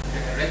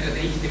render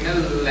the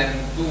HTML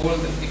and do all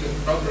the, because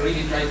the browser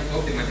really tries to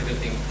optimize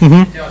everything.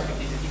 Mm-hmm.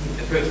 JavaScript isn't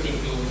the first thing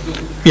to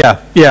do.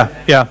 Yeah.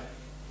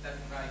 That's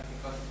right,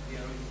 because we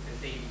are using the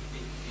same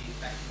basically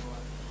stack.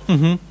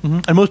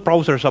 And most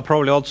browsers are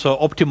probably also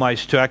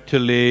optimized to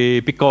actually,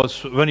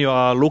 because when you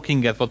are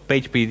looking at what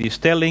PageSpeed is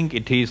telling,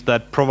 it is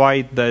that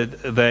provide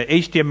the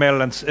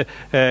HTML and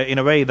in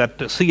a way that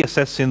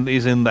CSS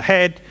is in the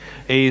head,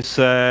 is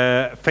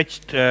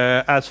fetched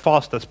as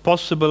fast as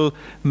possible,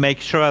 make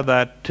sure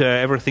that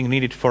everything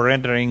needed for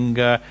rendering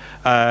above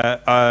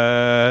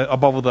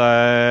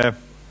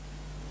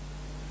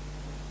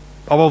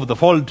the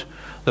fold,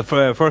 the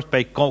first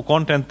page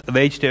content. The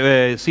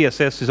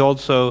CSS is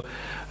also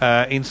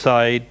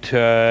inside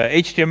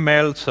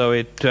HTML, so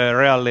it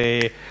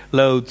really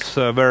loads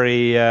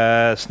very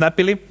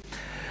snappily.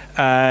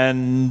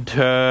 And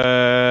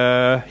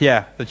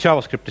yeah, the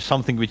JavaScript is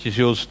something which is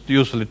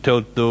usually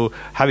told to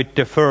have it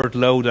deferred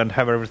load and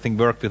have everything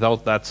work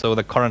without that. So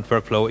the current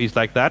workflow is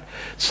like that.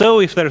 So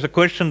if there's a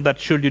question that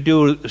should you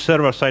do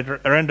server-side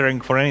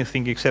rendering for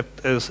anything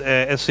except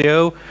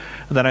SEO,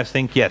 then I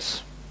think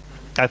yes.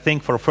 I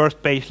think for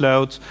first page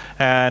loads,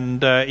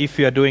 and if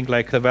you are doing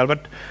like the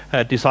Velvet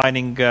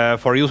designing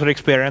for user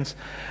experience,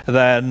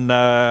 then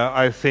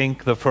I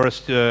think the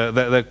first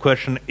the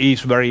question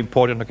is very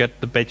important to get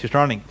the pages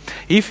running.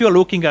 If you're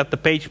looking at the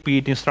page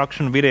speed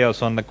instruction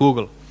videos on the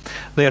Google,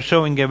 they are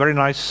showing a very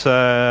nice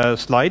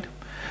slide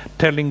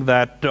telling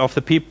that of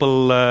the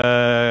people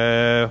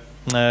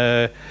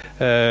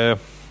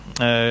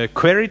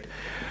queried,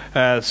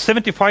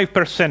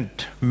 75%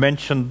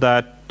 mentioned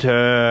that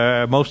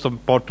most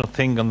important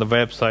thing on the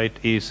website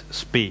is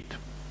speed.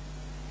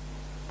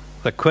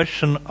 The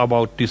question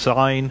about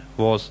design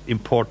was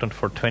important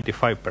for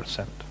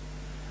 25%.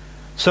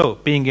 So,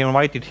 being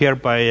invited here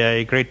by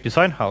a great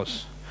design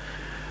house,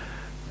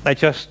 I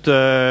just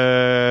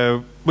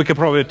we can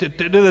probably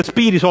the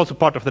speed is also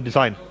part of the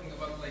design. Talking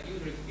about like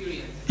user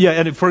experience. Yeah,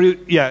 and for you,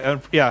 yeah,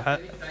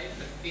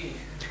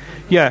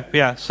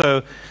 yeah.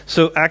 So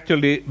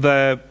actually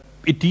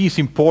it is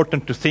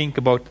important to think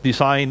about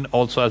design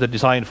also as a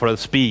design for the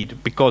speed,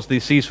 because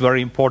this is very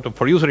important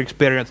for user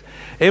experience.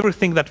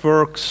 Everything that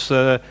works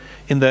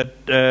in the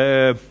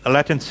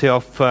latency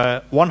of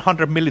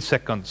 100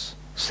 milliseconds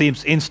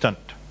seems instant.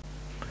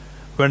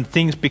 When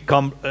things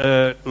become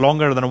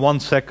longer than 1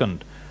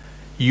 second,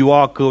 you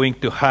are going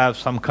to have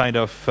some kind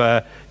of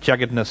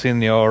jaggedness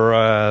in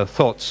your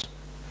thoughts.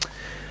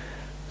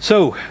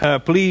 So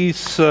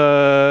please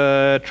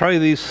try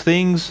these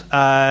things,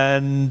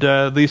 and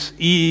this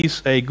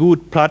is a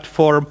good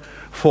platform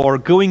for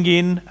going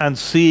in and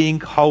seeing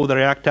how the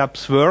React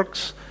apps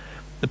works,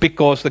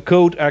 because the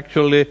code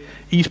actually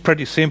is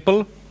pretty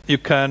simple. You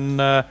can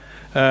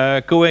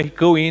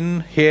go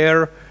in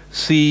here,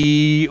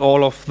 see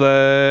all of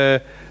the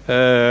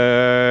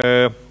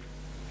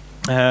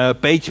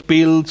page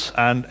builds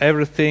and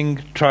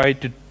everything, try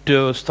to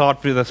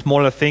start with the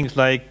smaller things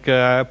like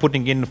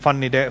putting in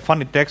funny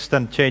text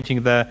and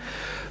changing the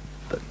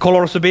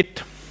colors a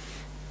bit.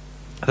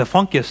 The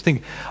funkiest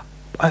thing,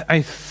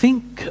 I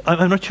think,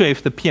 I'm not sure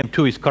if the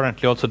PM2 is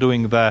currently also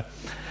doing the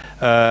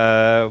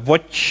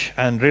watch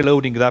and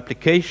reloading the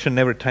application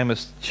every time I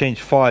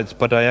change files,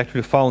 but I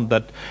actually found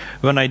that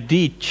when I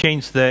did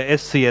change the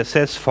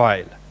SCSS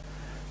file,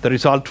 the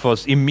result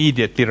was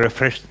immediately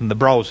refreshed in the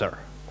browser.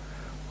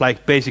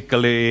 Like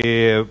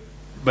basically,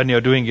 when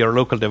you're doing your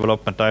local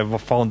development, I've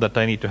found that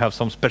I need to have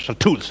some special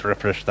tools to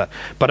refresh that.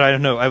 But I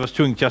don't know, I was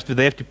doing just with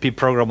the FTP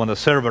program on the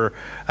server,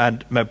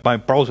 and my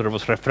browser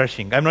was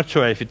refreshing. I'm not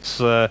sure if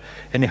it's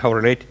anyhow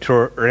related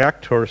to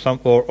React or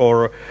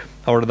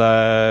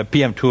the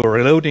PM2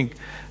 reloading,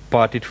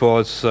 but it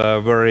was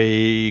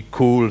very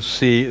cool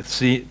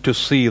to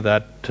see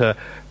that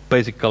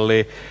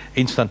basically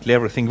instantly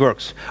everything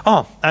works.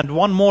 Oh, and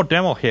one more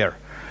demo here.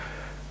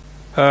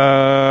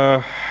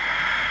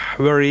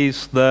 Where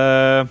is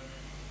the...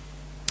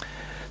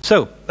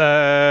 So,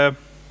 there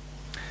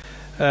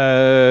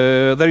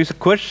is a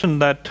question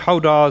that how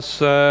does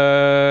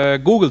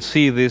Google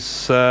see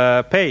this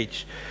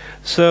page?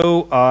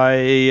 So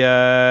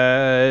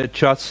I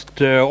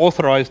just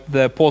authorized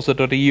the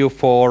poser.eu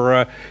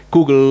for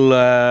Google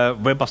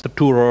Webmaster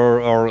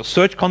Tour or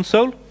Search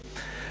Console,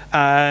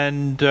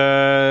 and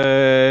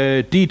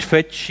did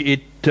fetch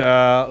it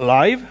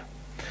live,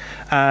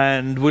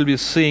 and we'll be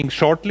seeing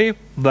shortly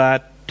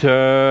that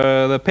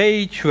the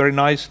page very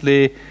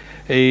nicely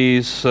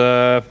is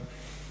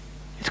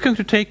it's going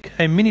to take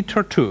a minute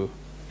or two.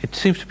 It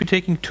seems to be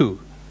taking 2.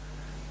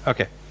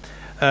 Okay.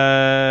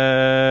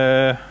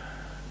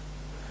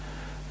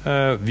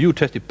 View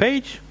tested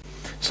page.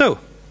 So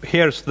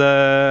here's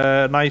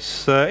the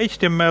nice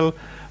HTML,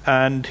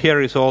 and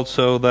here is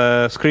also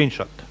the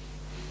screenshot.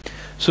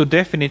 So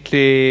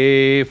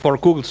definitely for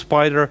Google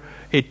Spider,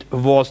 it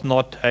was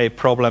not a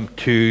problem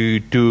to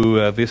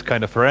do this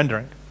kind of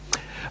rendering.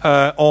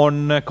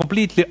 On a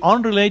completely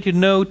unrelated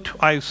note,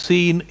 I've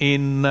seen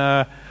in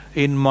my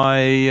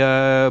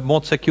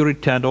mod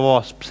security and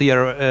OWASP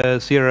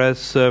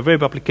CRS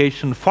web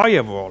application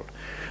firewall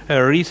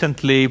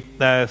recently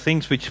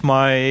things which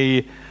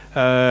my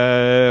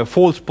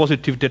false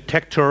positive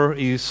detector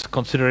is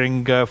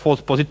considering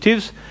false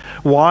positives.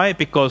 Why?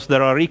 Because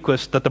there are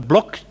requests that are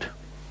blocked,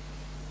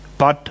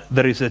 but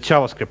there is a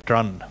JavaScript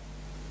run.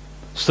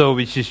 So,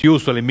 which is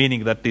usually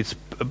meaning that it's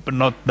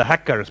not the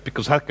hackers,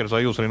 because hackers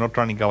are usually not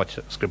running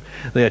JavaScript.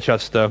 They are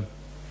just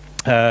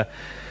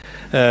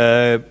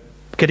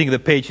getting the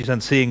pages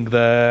and seeing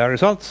the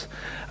results.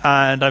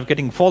 And I'm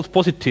getting false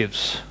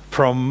positives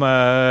from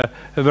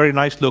very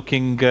nice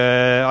looking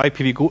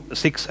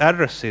IPv6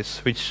 addresses,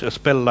 which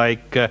spell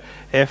like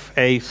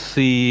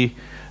FAC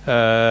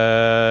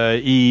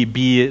EB00C,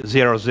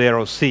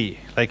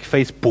 like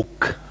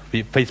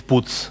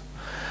Facebooks.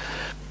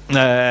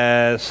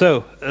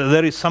 So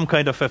there is some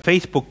kind of a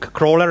Facebook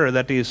crawler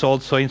that is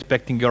also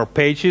inspecting your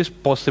pages,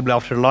 possibly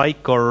after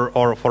like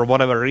or for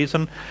whatever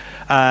reason,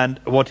 and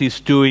what is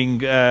doing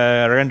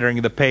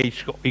rendering the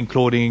page,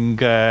 including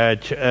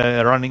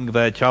running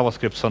the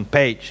JavaScripts on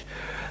page.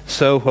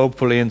 So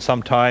hopefully in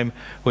some time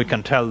we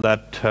can tell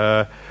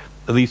that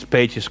these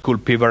pages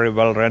could be very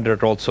well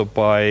rendered also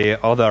by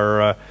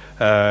other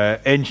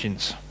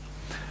engines.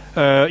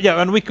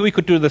 Yeah, and we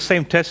could do the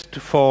same test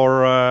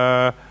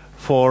for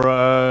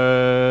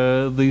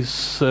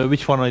this.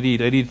 Which one I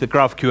did? I did the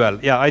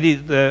GraphQL. Yeah, I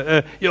did.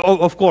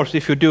 Of course,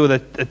 if you do the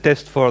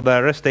test for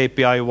the REST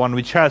API one,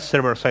 which has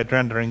server-side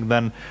rendering,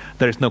 then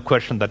there is no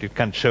question that you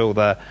can show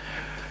the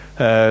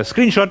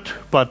screenshot,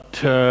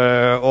 but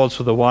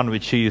also the one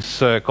which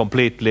is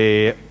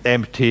completely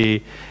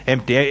empty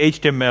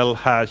HTML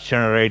has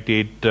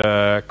generated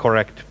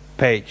correct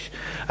page.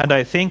 And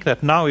I think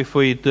that now if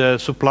we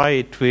supply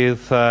it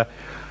with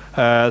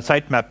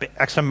sitemap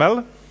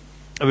XML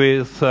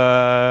with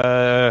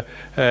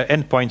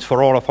endpoints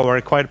for all of our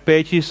required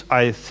pages,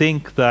 I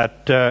think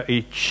that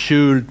it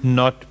should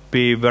not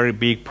be a very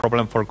big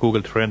problem for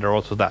Google to render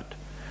also that.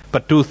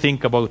 But do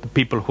think about the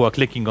people who are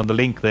clicking on the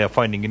link they are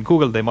finding in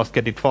Google. They must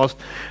get it fast,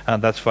 and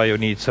that's why you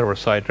need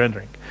server-side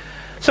rendering.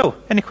 So,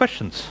 any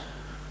questions?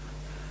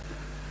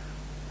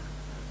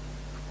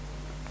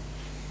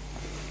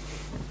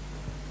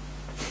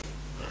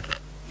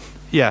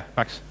 Yeah,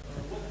 Max.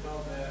 What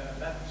about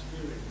that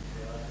experience,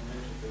 as you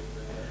mentioned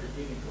at the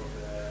beginning of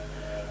this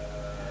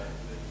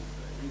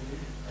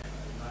unit,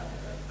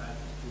 that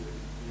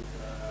experience with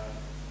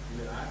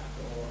React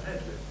or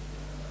Headless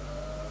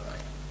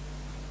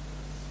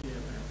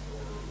CMS,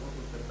 or what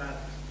was the bad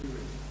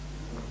experience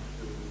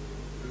to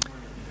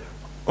remind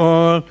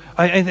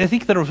me? I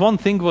think there was one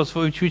thing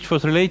which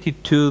was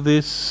related to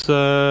this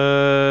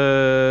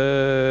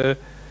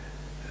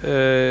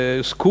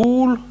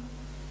school.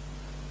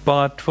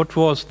 But what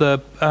was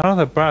the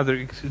another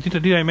brother?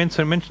 Did I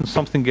mention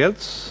something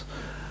else?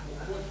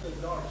 What's the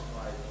dark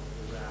side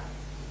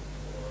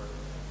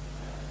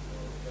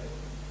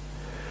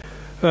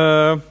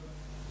of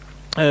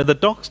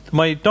the React?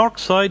 My dark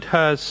side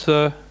has.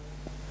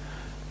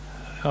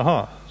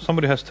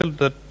 Somebody has told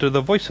that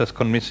the voice has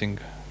gone missing.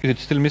 Is it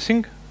still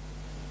missing?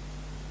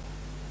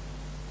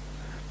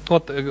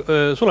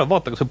 Sulev,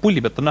 vaata, kas see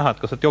pulli pealt on näha, et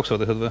kas sealt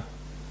jooksevad asjad või?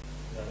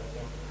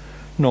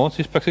 No,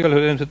 siis peaks igal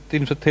juhul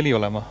ilmselt heli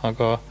olema,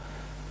 aga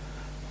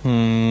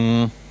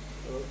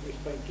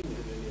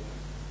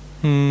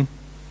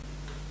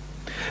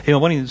ei,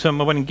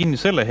 ma panin kinni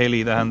selle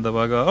heli, tähendab,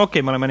 aga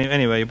okei, me oleme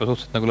anyway juba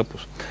suhteliselt nagu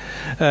lõpus.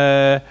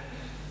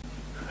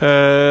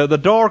 The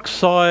dark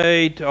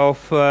side of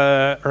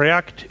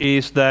React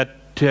is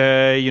that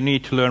you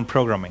need to learn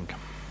programming.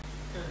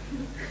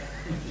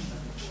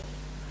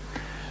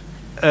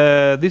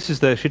 This is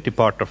the shitty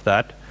part of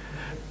that.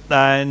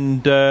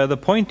 And the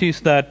point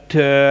is that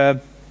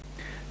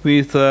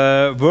with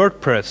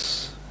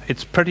WordPress,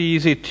 it's pretty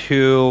easy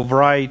to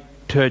write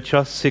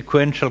just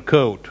sequential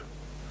code.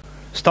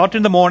 Start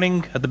in the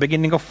morning, at the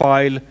beginning of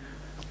file,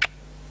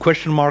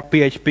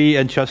 $PHP,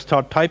 and just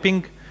start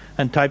typing,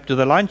 and type to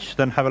the lunch,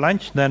 then have a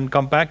lunch, then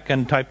come back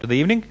and type to the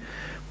evening.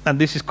 And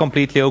this is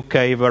completely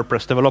okay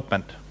WordPress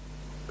development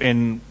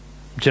in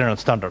general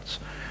standards.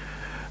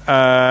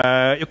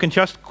 You can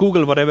just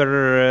Google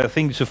whatever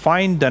things you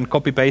find and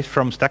copy paste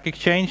from Stack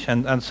Exchange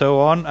and so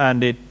on,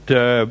 and it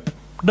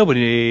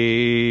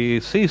nobody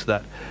sees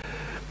that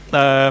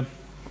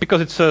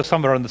because it's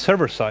somewhere on the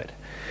server side.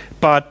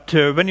 But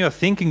when you're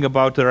thinking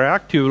about the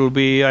React, you will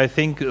be, I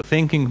think,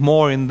 thinking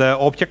more in the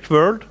object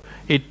world.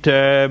 It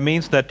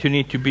means that you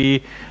need to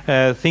be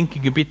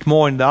thinking a bit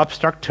more in the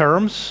abstract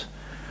terms.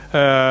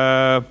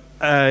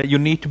 You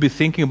need to be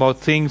thinking about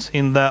things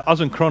in the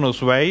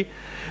asynchronous way.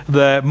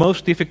 The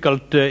most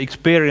difficult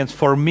experience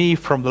for me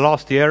from the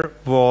last year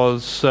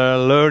was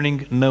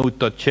learning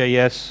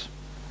Node.js.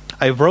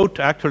 I wrote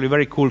actually a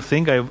very cool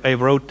thing. I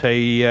wrote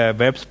a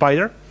web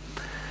spider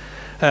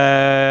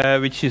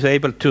which is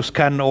able to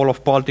scan all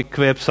of Baltic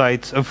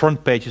websites,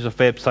 front pages of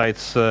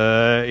websites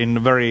in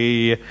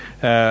very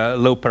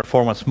low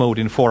performance mode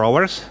in 4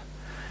 hours.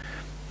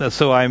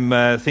 So I'm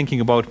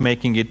thinking about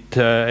making it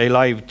a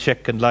live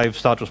check and live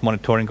status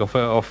monitoring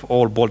of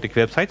all Baltic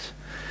websites.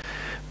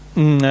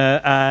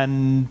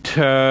 And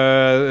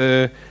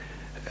the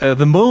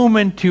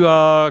moment you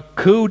are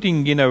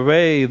coding in a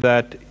way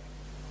that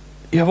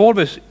you have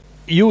always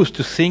used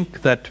to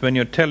think that when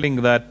you're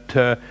telling that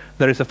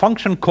there is a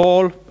function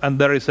call and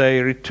there is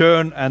a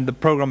return and the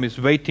program is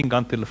waiting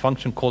until the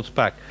function calls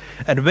back.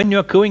 And when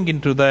you're going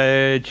into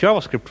the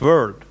JavaScript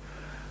world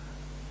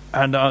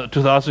and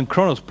to the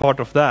asynchronous part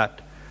of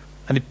that,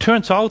 and it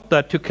turns out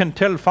that you can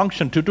tell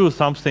function to do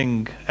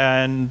something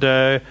and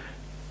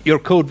your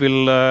code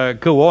will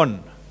go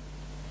on,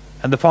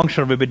 and the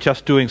function will be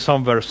just doing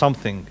somewhere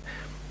something,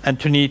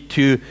 and you need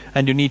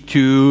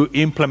to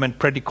implement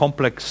pretty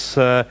complex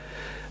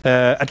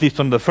at least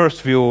on the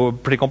first view,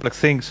 pretty complex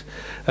things,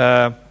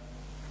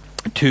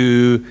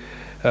 to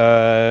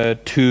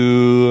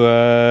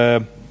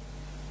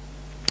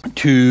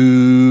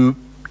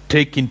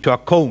take into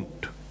account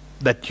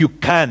that you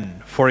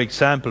can, for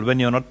example, when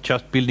you're not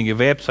just building a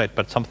website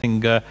but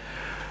something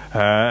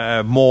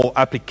more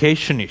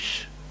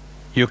application-ish,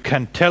 you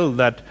can tell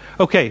that,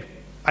 okay,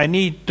 I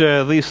need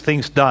these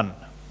things done.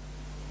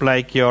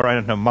 Like your, I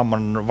don't know, mom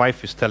and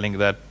wife is telling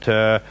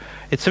that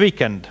it's a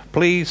weekend.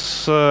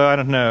 Please, I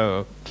don't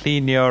know,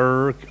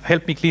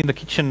 help me clean the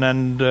kitchen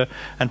and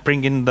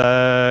bring in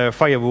the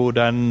firewood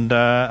and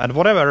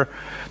whatever.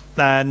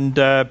 And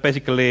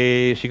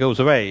basically, she goes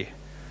away,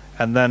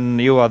 and then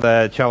you are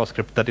the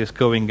JavaScript that is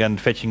going and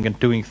fetching and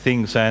doing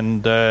things,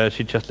 and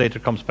she just later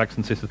comes back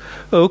and says,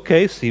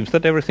 "Okay, seems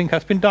that everything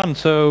has been done.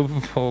 So,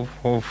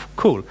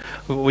 cool.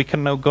 We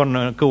can now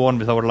go on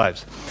with our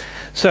lives."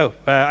 So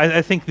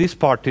I think this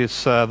part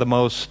is the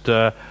most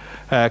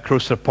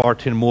crucial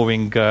part in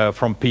moving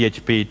from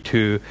PHP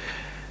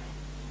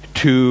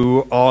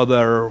to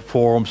other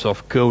forms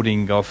of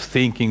coding, of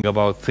thinking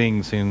about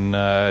things in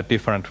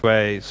different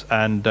ways,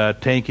 and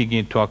taking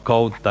into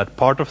account that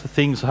part of the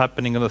things are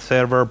happening on the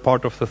server,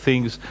 part of the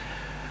things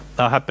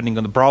are happening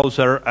on the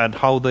browser, and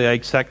how they are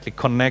exactly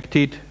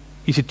connected.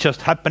 Is it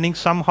just happening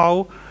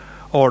somehow,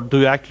 or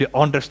do you actually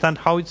understand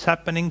how it's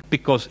happening?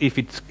 Because if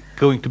it's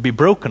going to be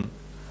broken,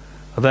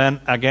 then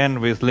again,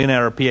 with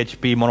linear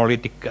PHP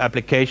monolithic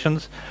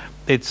applications,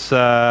 it's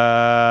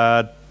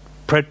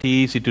pretty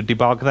easy to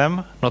debug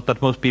them. Not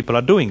that most people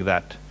are doing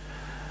that.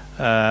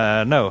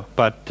 No,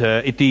 but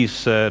it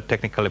is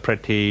technically a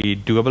pretty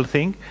doable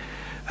thing.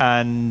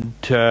 And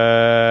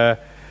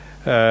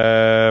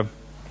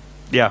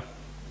yeah,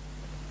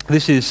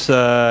 this is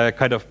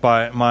kind of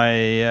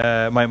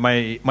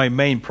my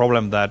main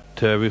problem,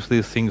 that with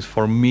these things,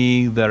 for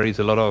me, there is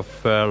a lot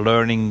of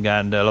learning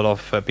and a lot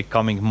of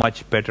becoming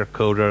much better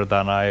coder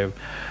than I've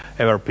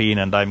ever been,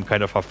 and I'm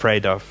kind of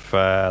afraid of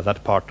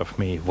that part of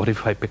me. What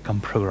if I become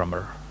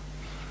programmer?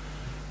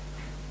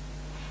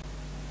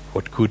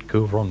 What could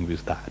go wrong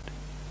with that?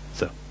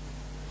 So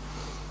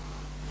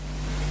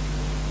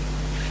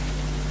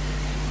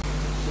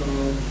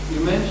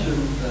you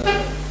mentioned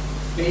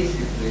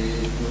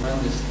basically, to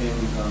run this thing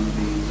on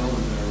the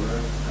Zone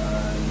server,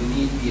 you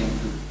need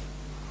PM2.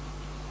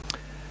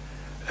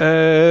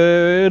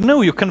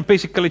 No, you can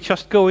basically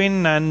just go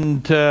in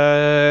and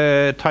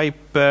type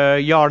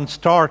yarn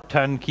start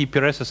and keep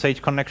your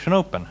SSH connection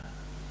open.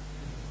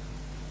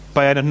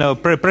 By, I don't know,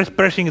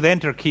 pressing the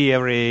enter key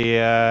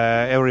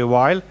every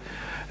while.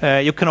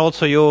 You can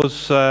also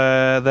use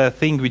the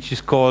thing which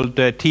is called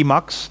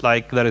Tmax.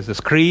 Like there is a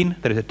screen,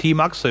 there is a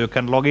Tmax, so you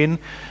can log in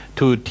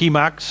to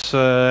Tmax,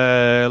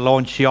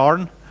 launch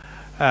yarn,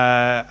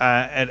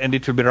 and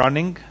it will be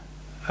running.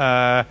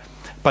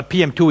 But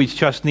PM2 is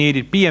just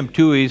needed.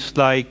 PM2 is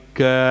like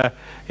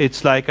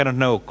it's like, I don't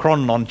know,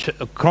 cron on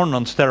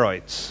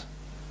steroids.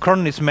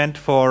 Cron is meant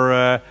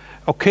for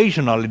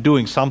occasionally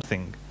doing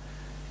something.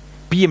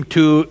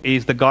 PM2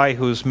 is the guy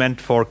who's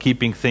meant for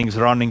keeping things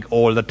running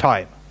all the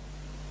time.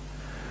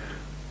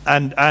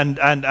 And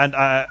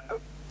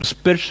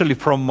especially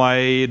from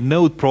my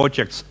Node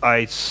projects,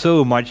 I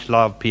so much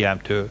love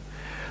PM2.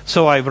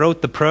 So I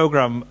wrote the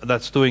program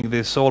that's doing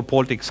this all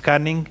Baltic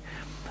scanning,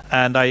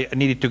 and I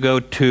needed to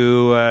go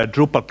to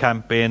Drupal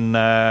camp in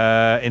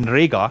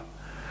Riga,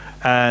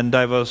 and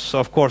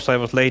of course I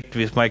was late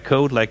with my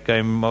code, like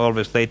I'm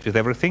always late with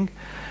everything,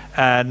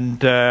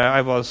 and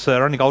I was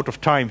running out of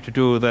time to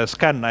do the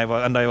scan,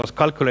 and I was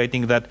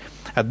calculating that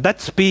at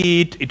that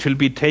speed it will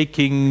be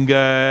taking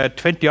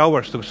 20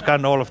 hours to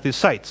scan all of these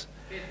sites.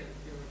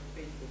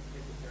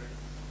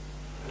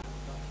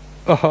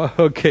 Oh,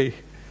 okay.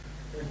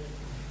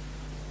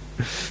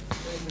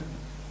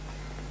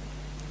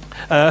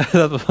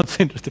 That was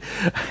interesting.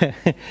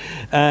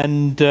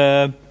 And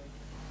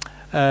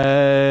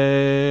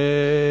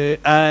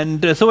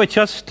so I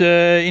just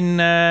in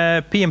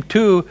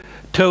PM2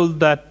 told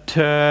that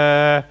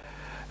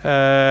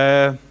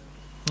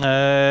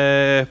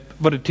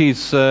what it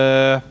is,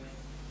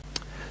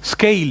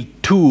 scale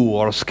 2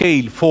 or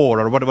scale 4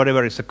 or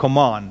whatever is a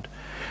command.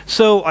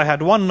 So I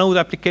had one Node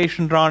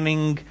application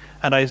running,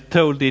 and I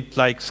told it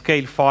like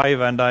scale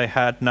 5, and I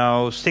had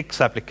now 6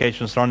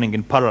 applications running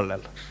in parallel,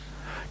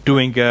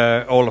 doing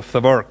all of the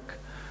work.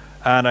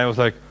 And I was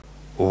like,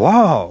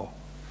 wow,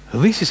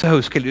 this is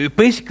how scale. You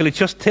basically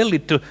just tell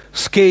it to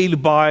scale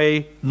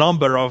by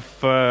number of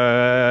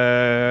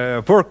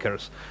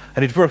workers,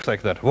 and it works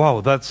like that.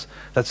 Wow, that's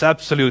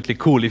absolutely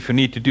cool if you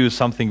need to do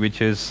something which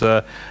is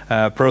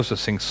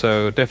processing.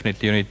 So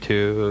definitely you need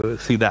to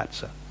see that.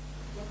 So.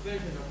 What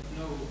version of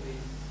Node is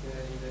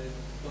in the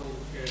Node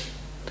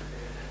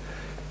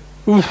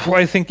shared?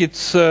 I think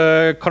it's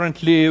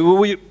currently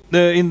we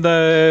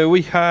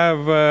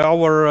have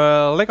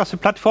our legacy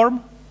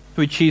platform,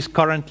 which is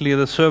currently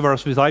the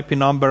servers with IP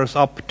numbers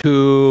up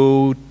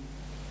to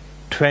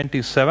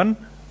 27,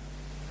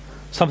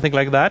 something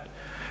like that.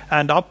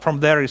 And up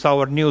from there is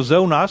our new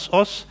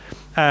Zone.ee,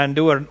 And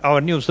our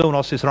new Zone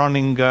OS is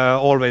running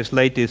always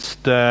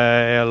latest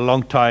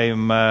long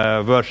time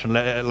version,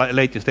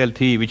 latest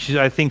LTE, which is,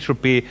 I think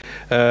should be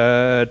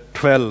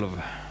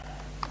 12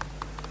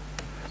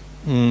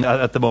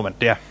 at the moment,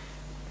 yeah.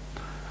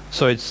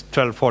 So it's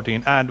 12,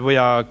 14, and we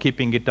are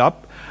keeping it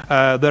up.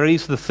 There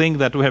is the thing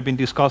that we have been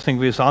discussing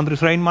with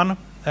Andris Reinman,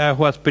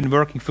 who has been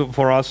working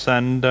for us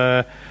and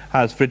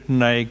has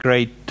written a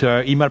great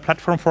email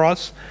platform for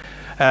us.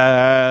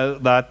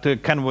 That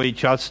can we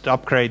just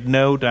upgrade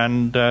Node,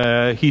 and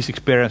his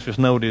experience with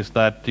Node is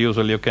that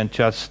usually you can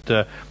just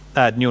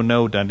add new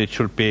Node and it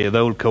should be, the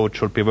old code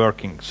should be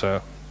working.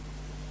 So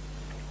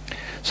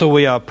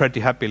we are pretty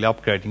happily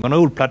upgrading. On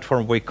old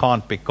platform we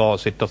can't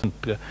because it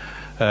doesn't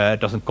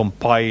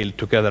compile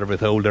together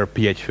with older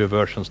PHP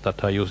versions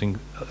that are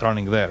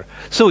running there.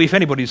 So if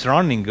anybody is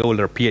running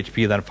older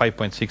PHP than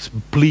 5.6,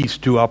 please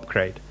do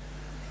upgrade.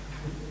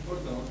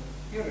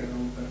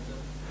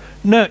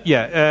 No,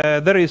 yeah,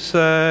 there is,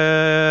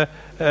 and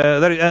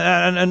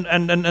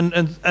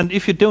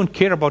if you don't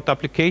care about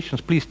applications,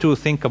 please do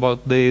think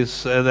about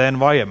this, the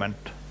environment.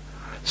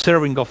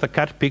 Serving of the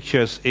cat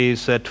pictures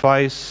is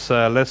twice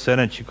less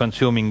energy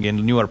consuming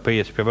in newer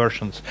PHP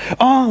versions.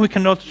 Oh, we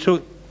can also show.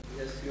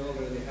 Yes, you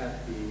already had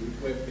the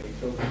web page.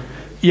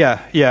 Yeah.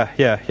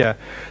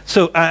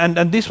 So,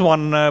 and this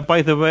one,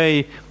 by the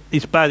way,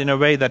 is bad in a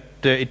way that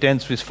it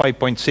ends with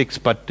 5.6,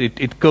 but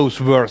it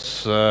goes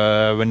worse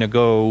when you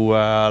go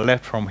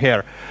left from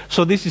here.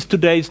 So this is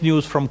today's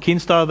news from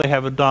Kinstar. They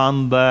have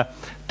done the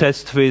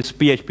test with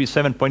PHP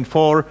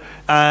 7.4,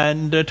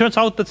 and it turns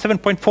out that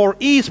 7.4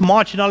 is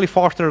marginally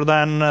faster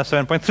than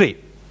 7.3.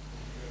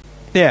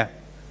 Yeah,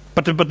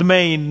 but the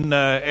main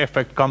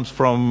effect comes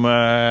from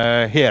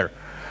here,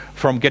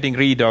 from getting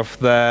rid of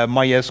the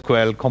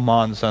MySQL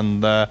commands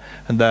and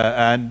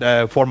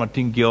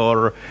formatting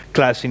your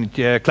class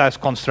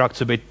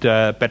constructs a bit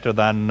better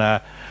than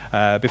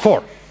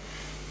before.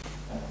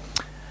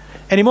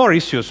 Any more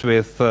issues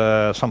with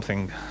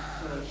something?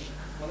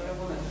 What I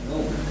wanted to know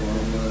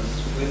was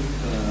with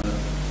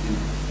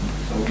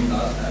Zone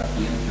last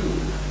PM2,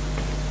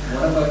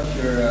 what about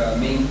your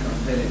main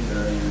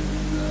competitor in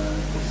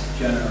this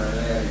general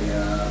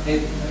area, like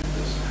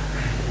this,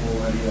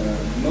 or your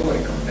lower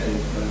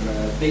competitor,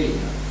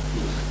 Delia,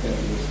 who's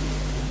very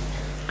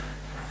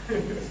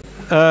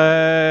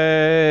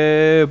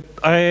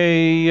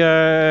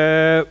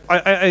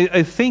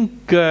I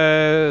think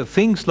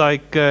things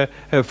like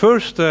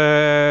first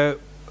our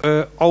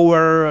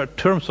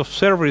terms of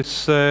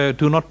service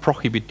do not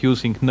prohibit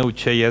using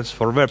Node.js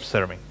for web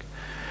serving,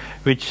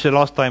 which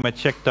last time I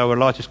checked our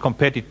largest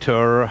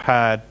competitor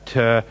had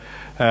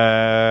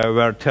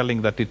were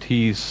telling that it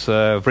is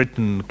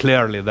written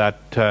clearly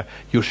that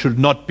you should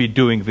not be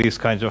doing these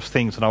kinds of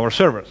things on our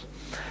servers.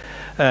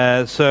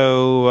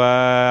 So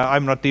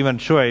I'm not even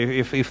sure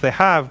if they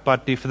have,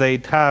 but if they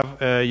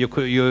have,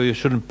 you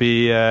shouldn't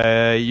be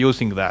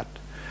using that.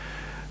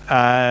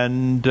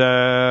 And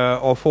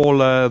of all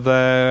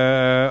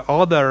the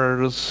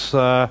others,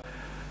 I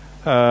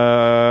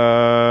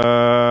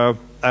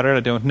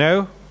really don't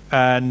know.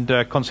 And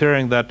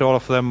considering that all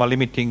of them are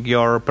limiting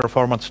your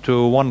performance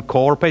to one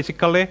core,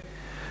 basically,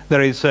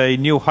 there is a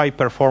new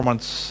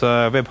high-performance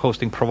web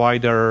hosting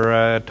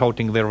provider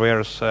touting their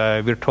wares,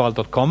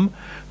 virtual.com,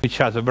 which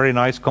has a very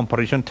nice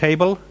comparison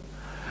table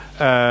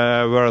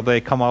where they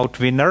come out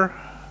winner.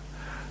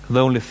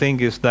 The only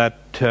thing is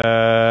that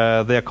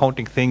they are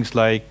counting things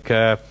like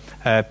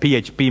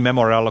PHP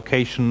memory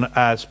allocation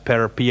as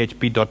per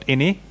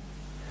php.ini.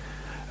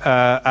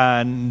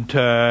 And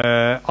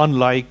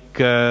unlike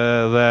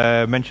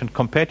the mentioned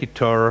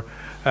competitor,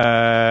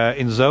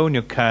 in Zone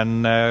you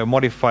can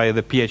modify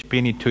the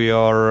PHP to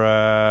your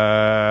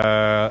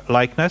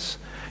likeness,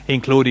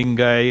 including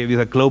with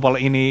a global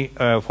ini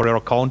for your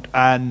account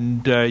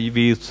and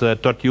with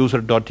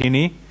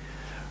 .user.ini.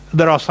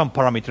 There are some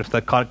parameters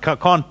that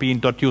can't be in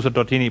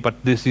 .user.ini,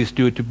 but this is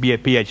due to be a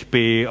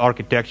PHP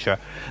architecture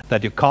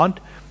that you can't.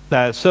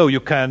 So you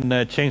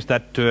can change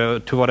that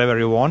to whatever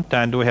you want,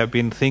 and we have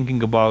been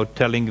thinking about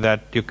telling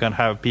that you can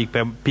have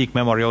peak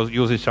memory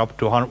usage up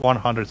to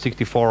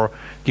 164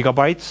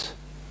 gigabytes,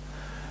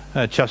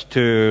 just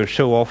to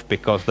show off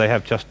because they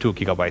have just 2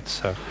 gigabytes.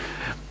 So.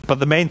 But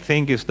the main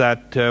thing is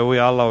that we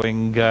are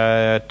allowing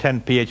 10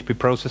 PHP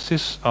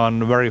processes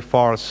on very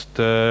fast,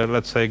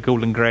 let's say,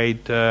 golden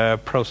grade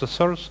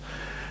processors.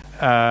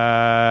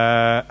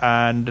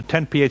 And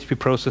 10 PHP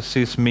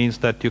processes means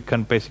that you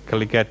can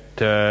basically get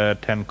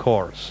 10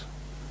 cores,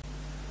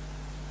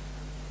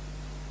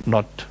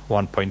 not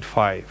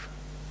 1.5,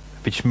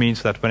 which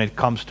means that when it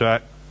comes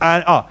to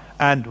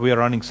and we are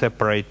running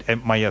separate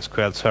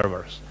MySQL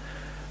servers.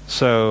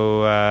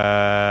 So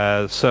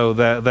so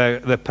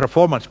the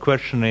performance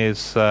question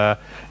is the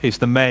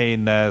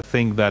main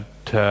thing that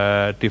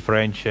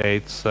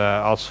differentiates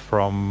us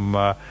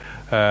from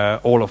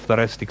all of the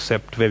rest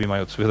except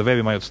Webimotes. With the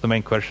Webimotes, the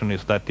main question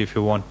is that if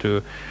you want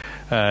to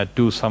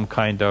do some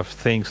kind of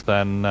things,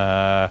 then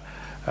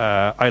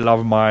I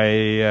love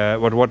my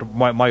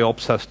what my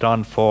ops has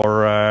done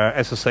for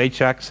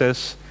SSH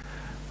access.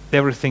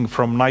 everything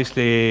from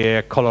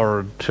nicely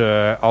colored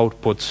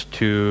outputs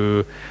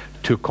to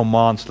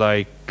commands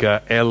like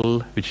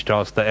L, which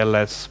does the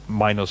ls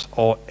minus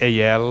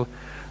AL,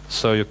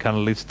 so you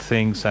can list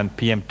things, and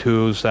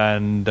PM2s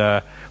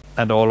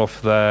and all of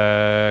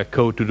the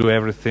code to do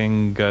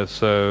everything.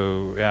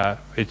 So yeah,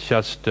 it's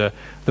just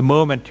the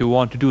moment you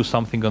want to do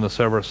something on the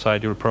server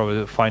side, you'll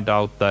probably find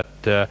out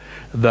that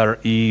there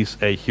is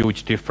a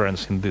huge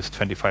difference in this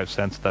 25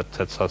 cents that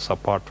sets us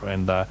apart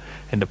in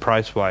the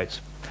price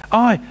wise.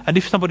 And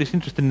if somebody's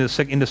interested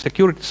in the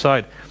security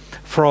side,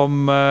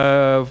 from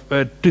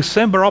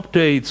December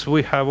updates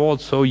we have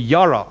also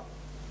Yara.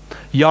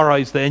 Yara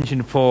is the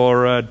engine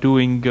for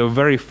doing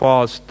very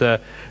fast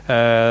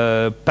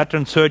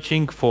pattern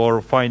searching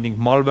for finding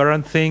malware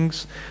and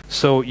things.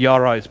 So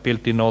Yara is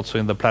built in also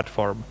in the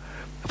platform.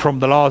 From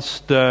the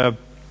last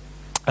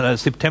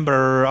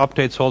September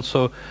updates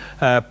also,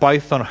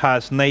 Python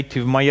has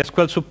native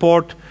MySQL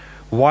support.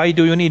 Why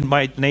do you need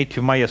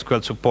native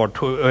MySQL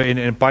support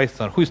in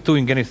Python? Who's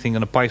doing anything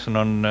in Python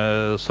on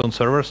Zone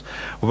servers?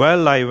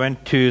 Well, I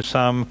went to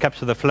some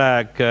capture the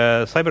flag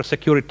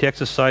cybersecurity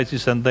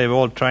exercises, and they were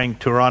all trying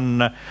to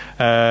run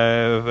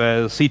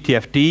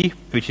CTFD,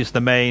 which is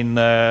the main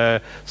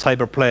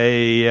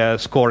cyberplay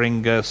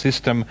scoring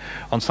system,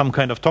 on some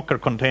kind of Docker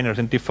containers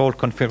in default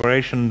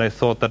configuration. They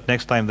thought that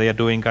next time they are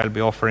doing, I'll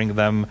be offering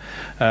them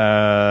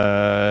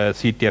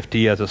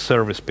CTFD as a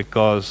service,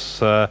 because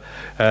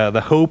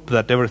the hope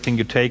that everything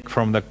you take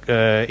from the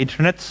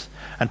internets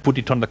and put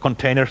it on the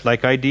containers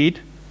like I did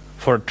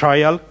for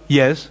trial,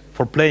 yes,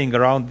 for playing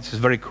around, this is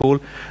very cool,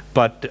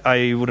 but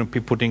I wouldn't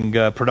be putting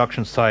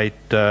production site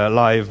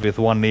live with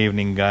one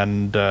evening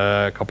and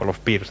a couple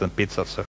of beers and pizzas. So